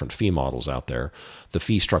lots of different fee models out there. The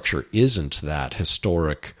fee structure isn't that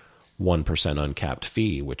historic 1% uncapped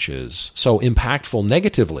fee, which is so impactful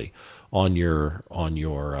negatively on your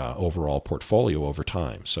overall portfolio over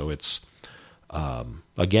time. So it's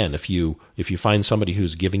again, if you find somebody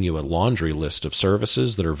who's giving you a laundry list of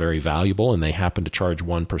services that are very valuable and they happen to charge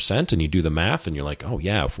 1%, and you do the math and you're like, oh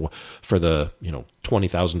yeah, for the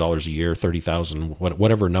 $20,000 a year, $30,000,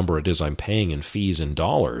 whatever number it is I'm paying in fees in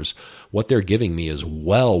dollars, what they're giving me is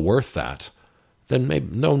well worth that, then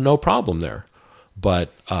maybe no problem there.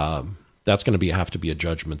 But that's going to have to be a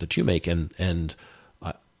judgment that you make, and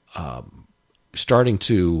starting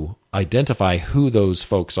to identify who those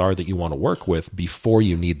folks are that you want to work with before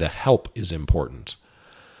you need the help is important.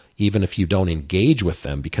 Even if you don't engage with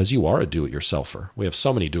them, because you are a do-it-yourselfer. We have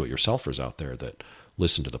so many do-it-yourselfers out there that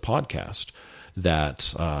listen to the podcast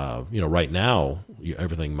that, right now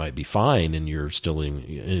everything might be fine and you're still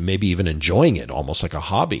maybe even enjoying it, almost like a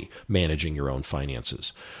hobby, managing your own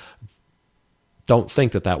finances. Don't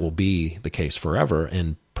think that will be the case forever,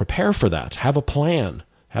 and prepare for that. Have a plan.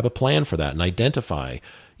 Have a plan for that, and identify,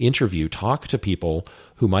 interview, talk to people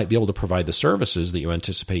who might be able to provide the services that you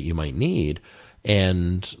anticipate you might need,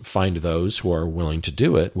 and find those who are willing to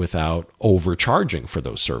do it without overcharging for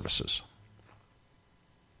those services.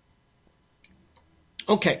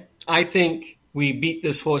 Okay, I think we beat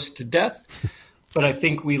this horse to death, but I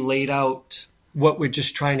think we laid out what we're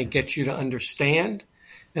just trying to get you to understand.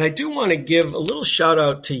 And I do want to give a little shout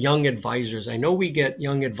out to young advisors. I know we get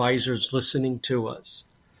young advisors listening to us.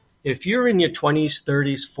 If you're in your 20s,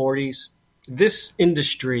 30s, 40s, this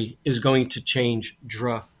industry is going to change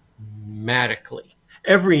dramatically.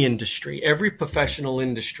 Every industry, every professional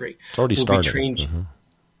industry It's already started.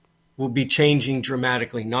 Will be changing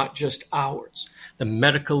dramatically, not just ours. The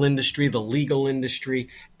medical industry, the legal industry,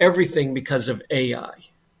 everything because of AI.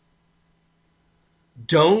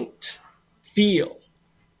 Don't feel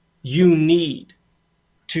you need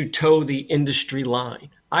to toe the industry line.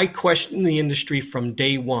 I question the industry from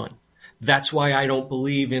day one. That's why I don't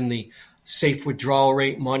believe in the safe withdrawal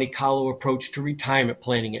rate, Monte Carlo approach to retirement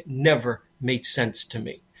planning. It never made sense to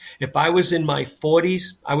me. If I was in my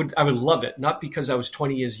 40s, I would love it, not because I was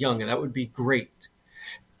 20 years younger. That would be great.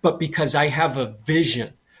 But because I have a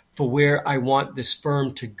vision for where I want this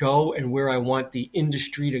firm to go and where I want the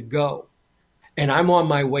industry to go. And I'm on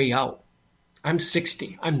my way out. I'm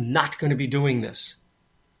 60. I'm not going to be doing this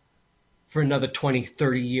for another 20,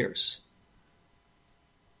 30 years.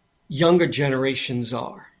 Younger generations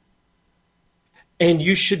are. And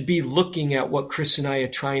you should be looking at what Chris and I are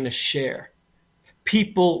trying to share.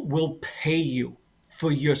 People will pay you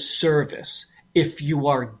for your service if you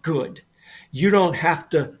are good. You don't have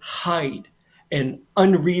to hide an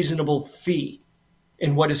unreasonable fee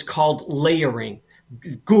in what is called layering.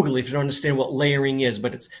 Google it if you don't understand what layering is,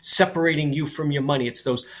 but it's separating you from your money. It's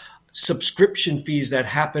those subscription fees that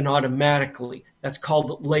happen automatically. That's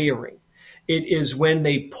called layering. It is when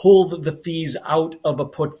they pull the fees out of a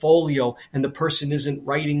portfolio and the person isn't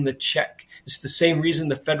writing the check. It's the same reason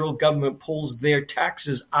the federal government pulls their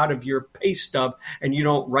taxes out of your pay stub and you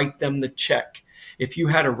don't write them the check. If you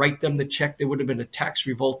had to write them the check, there would have been a tax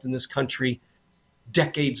revolt in this country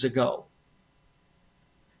decades ago.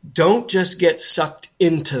 Don't just get sucked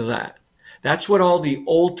into that. That's what all the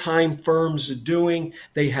old-time firms are doing.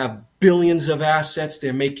 They have billions of assets.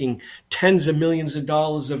 They're making tens of millions of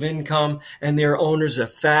dollars of income, and their owners are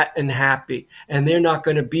fat and happy. And they're not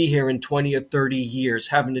going to be here in 20 or 30 years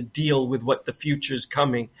having to deal with what the future's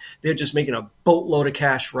coming. They're just making a boatload of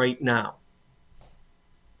cash right now.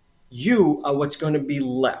 You are what's going to be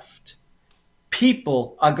left.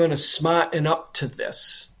 People are going to smarten up to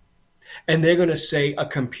this. And they're going to say a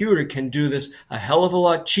computer can do this a hell of a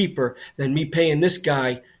lot cheaper than me paying this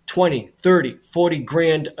guy 20, 30, 40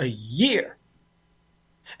 grand a year.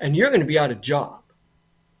 And you're going to be out of job.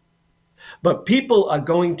 But people are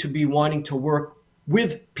going to be wanting to work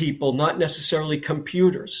with people, not necessarily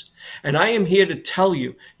computers. And I am here to tell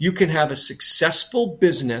you, you can have a successful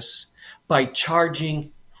business by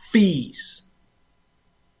charging fees.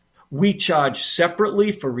 We charge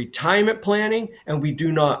separately for retirement planning, and we do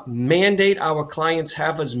not mandate our clients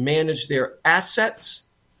have us manage their assets,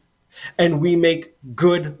 and we make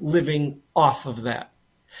good living off of that.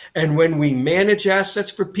 And when we manage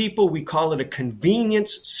assets for people, we call it a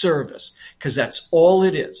convenience service, because that's all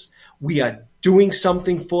it is. We are doing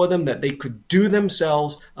something for them that they could do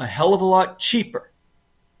themselves a hell of a lot cheaper,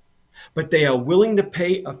 but they are willing to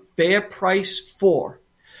pay a fair price for,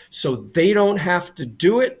 so they don't have to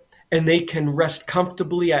do it. And they can rest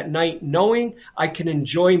comfortably at night knowing I can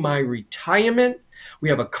enjoy my retirement. We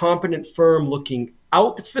have a competent firm looking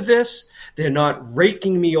out for this. They're not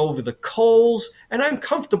raking me over the coals, and I'm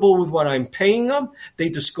comfortable with what I'm paying them. They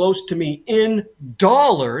disclose to me in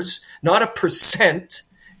dollars, not a percent,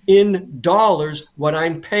 in dollars what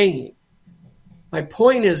I'm paying. My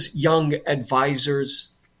point is, young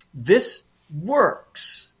advisors, this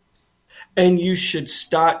works, and you should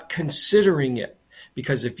start considering it.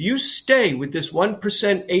 Because if you stay with this 1%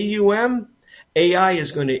 AUM, AI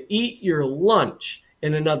is going to eat your lunch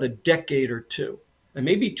in another decade or two. And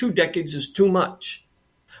maybe 2 decades is too much.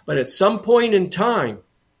 But at some point in time,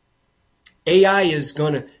 AI is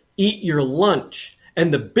going to eat your lunch.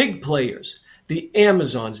 And the big players, the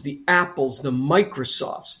Amazons, the Apples, the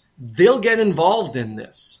Microsofts, they'll get involved in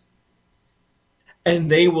this. And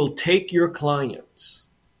they will take your clients.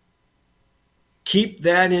 Keep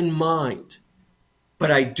that in mind. But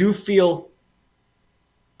I do feel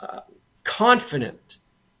confident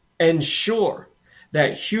and sure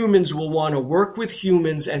that humans will want to work with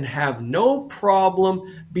humans and have no problem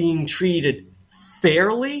being treated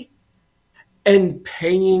fairly and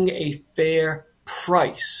paying a fair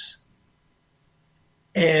price.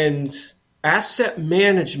 And asset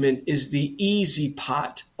management is the easy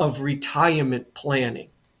part of retirement planning.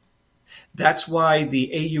 That's why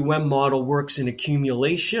the AUM model works in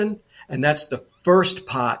accumulation, and that's the first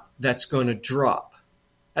pot that's going to drop.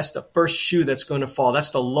 That's the first shoe that's going to fall.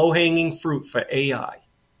 That's the low-hanging fruit for AI.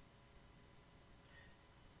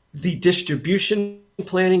 The distribution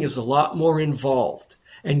planning is a lot more involved,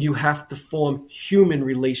 and you have to form human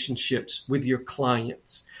relationships with your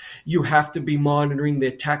clients. You have to be monitoring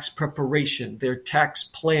their tax preparation, their tax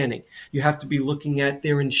planning. You have to be looking at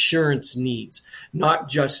their insurance needs, not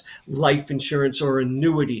just life insurance or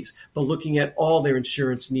annuities, but looking at all their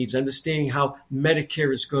insurance needs, understanding how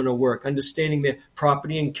Medicare is going to work, understanding their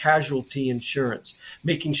property and casualty insurance,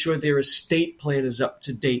 making sure their estate plan is up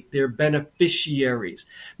to date, their beneficiaries,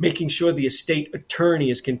 making sure the estate attorney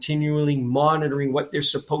is continually monitoring what they're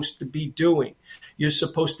supposed to be doing. You're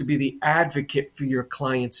supposed to be the advocate for your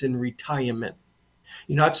clients in retirement.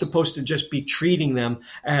 You're not supposed to just be treating them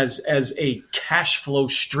as a cash flow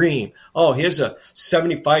stream. Oh, here's a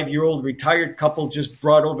 75-year-old retired couple just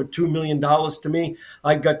brought over $2 million to me.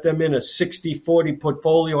 I got them in a 60-40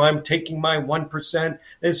 portfolio. I'm taking my 1%.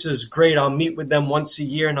 This is great. I'll meet with them once a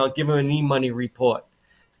year and I'll give them an e-money report.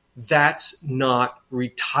 That's not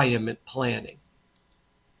retirement planning.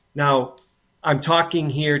 Now, I'm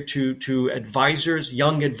talking here to advisors,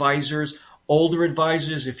 young advisors, older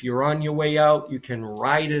advisors. If you're on your way out, you can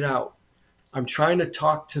ride it out. I'm trying to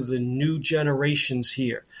talk to the new generations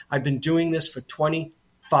here. I've been doing this for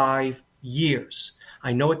 25 years.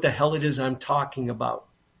 I know what the hell it is I'm talking about.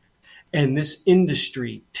 And this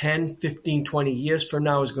industry 10, 15, 20 years from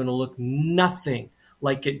now is going to look nothing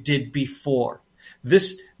like it did before.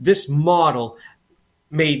 This model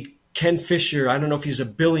made Ken Fisher, I don't know if he's a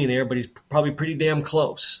billionaire, but he's probably pretty damn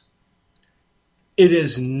close. It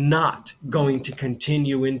is not going to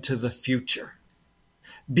continue into the future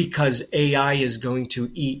because AI is going to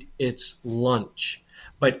eat its lunch.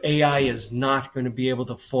 But AI is not going to be able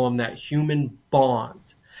to form that human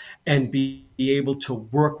bond and be able to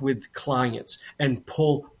work with clients and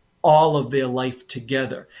pull all of their life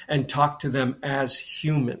together and talk to them as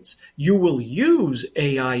humans. You will use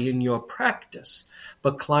AI in your practice,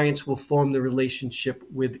 but clients will form the relationship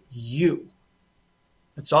with you.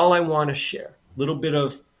 That's all I want to share. A little bit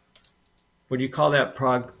of, what do you call that,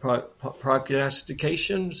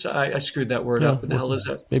 prognostication? So I screwed that word up. What the hell is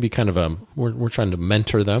that? Maybe kind of we're trying to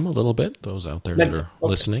mentor them a little bit, those out there that are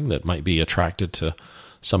listening that might be attracted to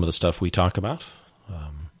some of the stuff we talk about.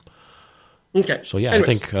 Okay. So yeah,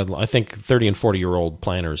 Anyways. I think 30 and 40-year-old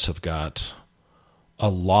planners have got a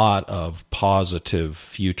lot of positive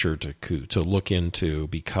future to look into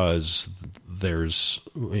because there's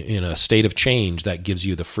in a state of change that gives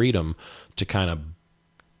you the freedom to kind of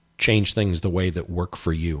change things the way that work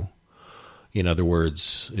for you. In other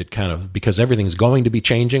words, it kind of, because everything's going to be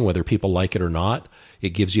changing, whether people like it or not, it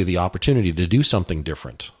gives you the opportunity to do something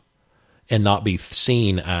different and not be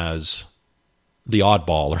seen as the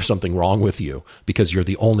oddball or something wrong with you because you're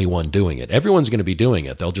the only one doing it. Everyone's going to be doing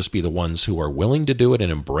it. They'll just be the ones who are willing to do it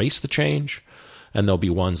and embrace the change, and there'll be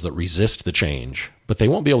ones that resist the change, but they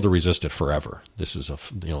won't be able to resist it forever. This is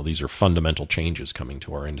these are fundamental changes coming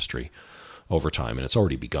to our industry over time, and it's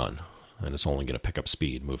already begun, and it's only going to pick up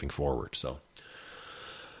speed moving forward. So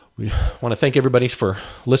we want to thank everybody for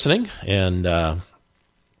listening, and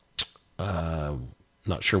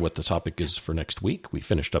not sure what the topic is for next week. We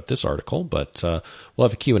finished up this article, but we'll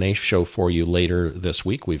have a Q&A show for you later this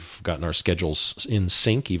week. We've gotten our schedules in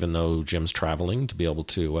sync, even though Jim's traveling, to be able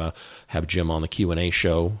to have Jim on the Q&A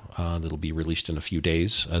show that'll be released in a few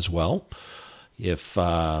days as well. If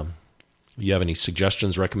you have any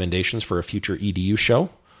suggestions, recommendations for a future EDU show,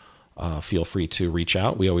 feel free to reach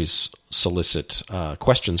out. We always solicit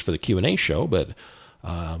questions for the Q&A show, but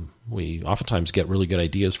we oftentimes get really good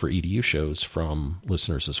ideas for EDU shows from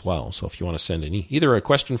listeners as well. So if you want to send either a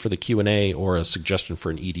question for the Q&A or a suggestion for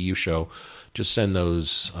an EDU show, just send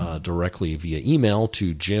those directly via email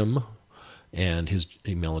to Jim, and his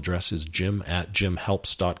email address is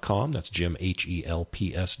jim@jimhelps.com. That's Jim,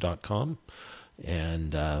 HELPS.com.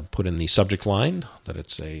 And put in the subject line that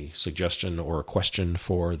it's a suggestion or a question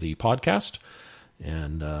for the podcast,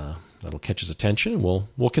 and that'll catch his attention, and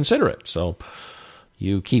we'll consider it. So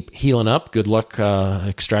you keep healing up. Good luck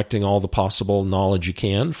extracting all the possible knowledge you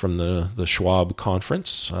can from the Schwab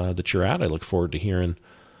conference that you're at. I look forward to hearing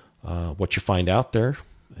what you find out there.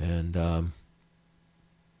 And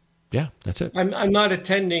yeah, that's it. I'm not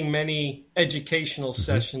attending many educational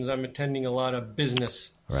sessions. I'm attending a lot of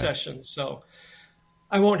business sessions. So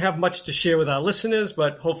I won't have much to share with our listeners,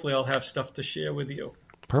 but hopefully I'll have stuff to share with you.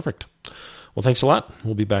 Perfect. Well, thanks a lot.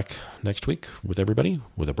 We'll be back next week with everybody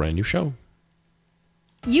with a brand new show.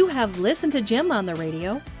 You have listened to Jim on the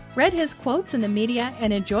radio. read his quotes in the media,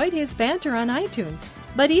 and enjoyed his banter on iTunes.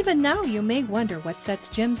 But even now, you may wonder what sets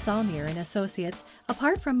Jim Saulnier and Associates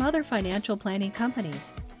apart from other financial planning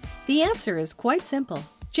companies. The answer is quite simple.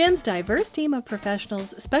 Jim's diverse team of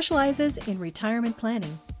professionals specializes in retirement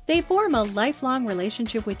planning. They form a lifelong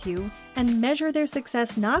relationship with you and measure their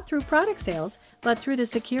success not through product sales, but through the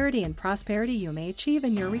security and prosperity you may achieve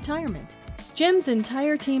in your retirement. Jim's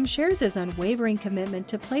entire team shares his unwavering commitment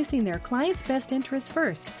to placing their clients' best interests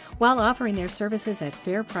first, while offering their services at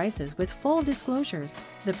fair prices with full disclosures.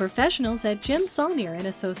 The professionals at Jim Saulnier and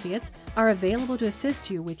Associates are available to assist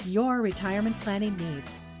you with your retirement planning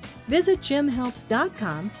needs. Visit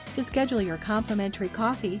jimhelps.com to schedule your complimentary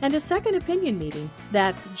coffee and a second opinion meeting.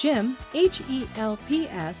 That's Jim, HELPS.com.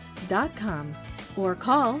 Or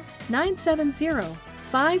call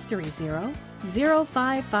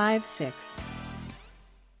 970-530-0556.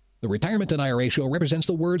 The Retirement and IRA Show represents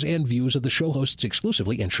the words and views of the show hosts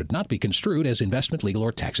exclusively and should not be construed as investment, legal,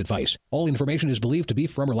 or tax advice. All information is believed to be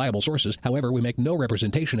from reliable sources. However, we make no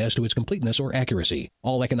representation as to its completeness or accuracy.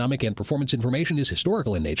 All economic and performance information is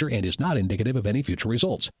historical in nature and is not indicative of any future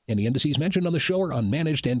results. Any indices mentioned on the show are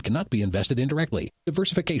unmanaged and cannot be invested indirectly.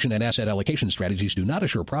 Diversification and asset allocation strategies do not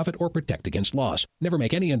assure profit or protect against loss. Never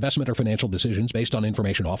make any investment or financial decisions based on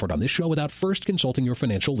information offered on this show without first consulting your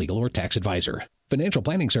financial, legal, or tax advisor. Financial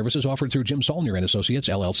planning services offered through Jim Saulnier and Associates,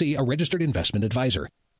 LLC, a registered investment advisor.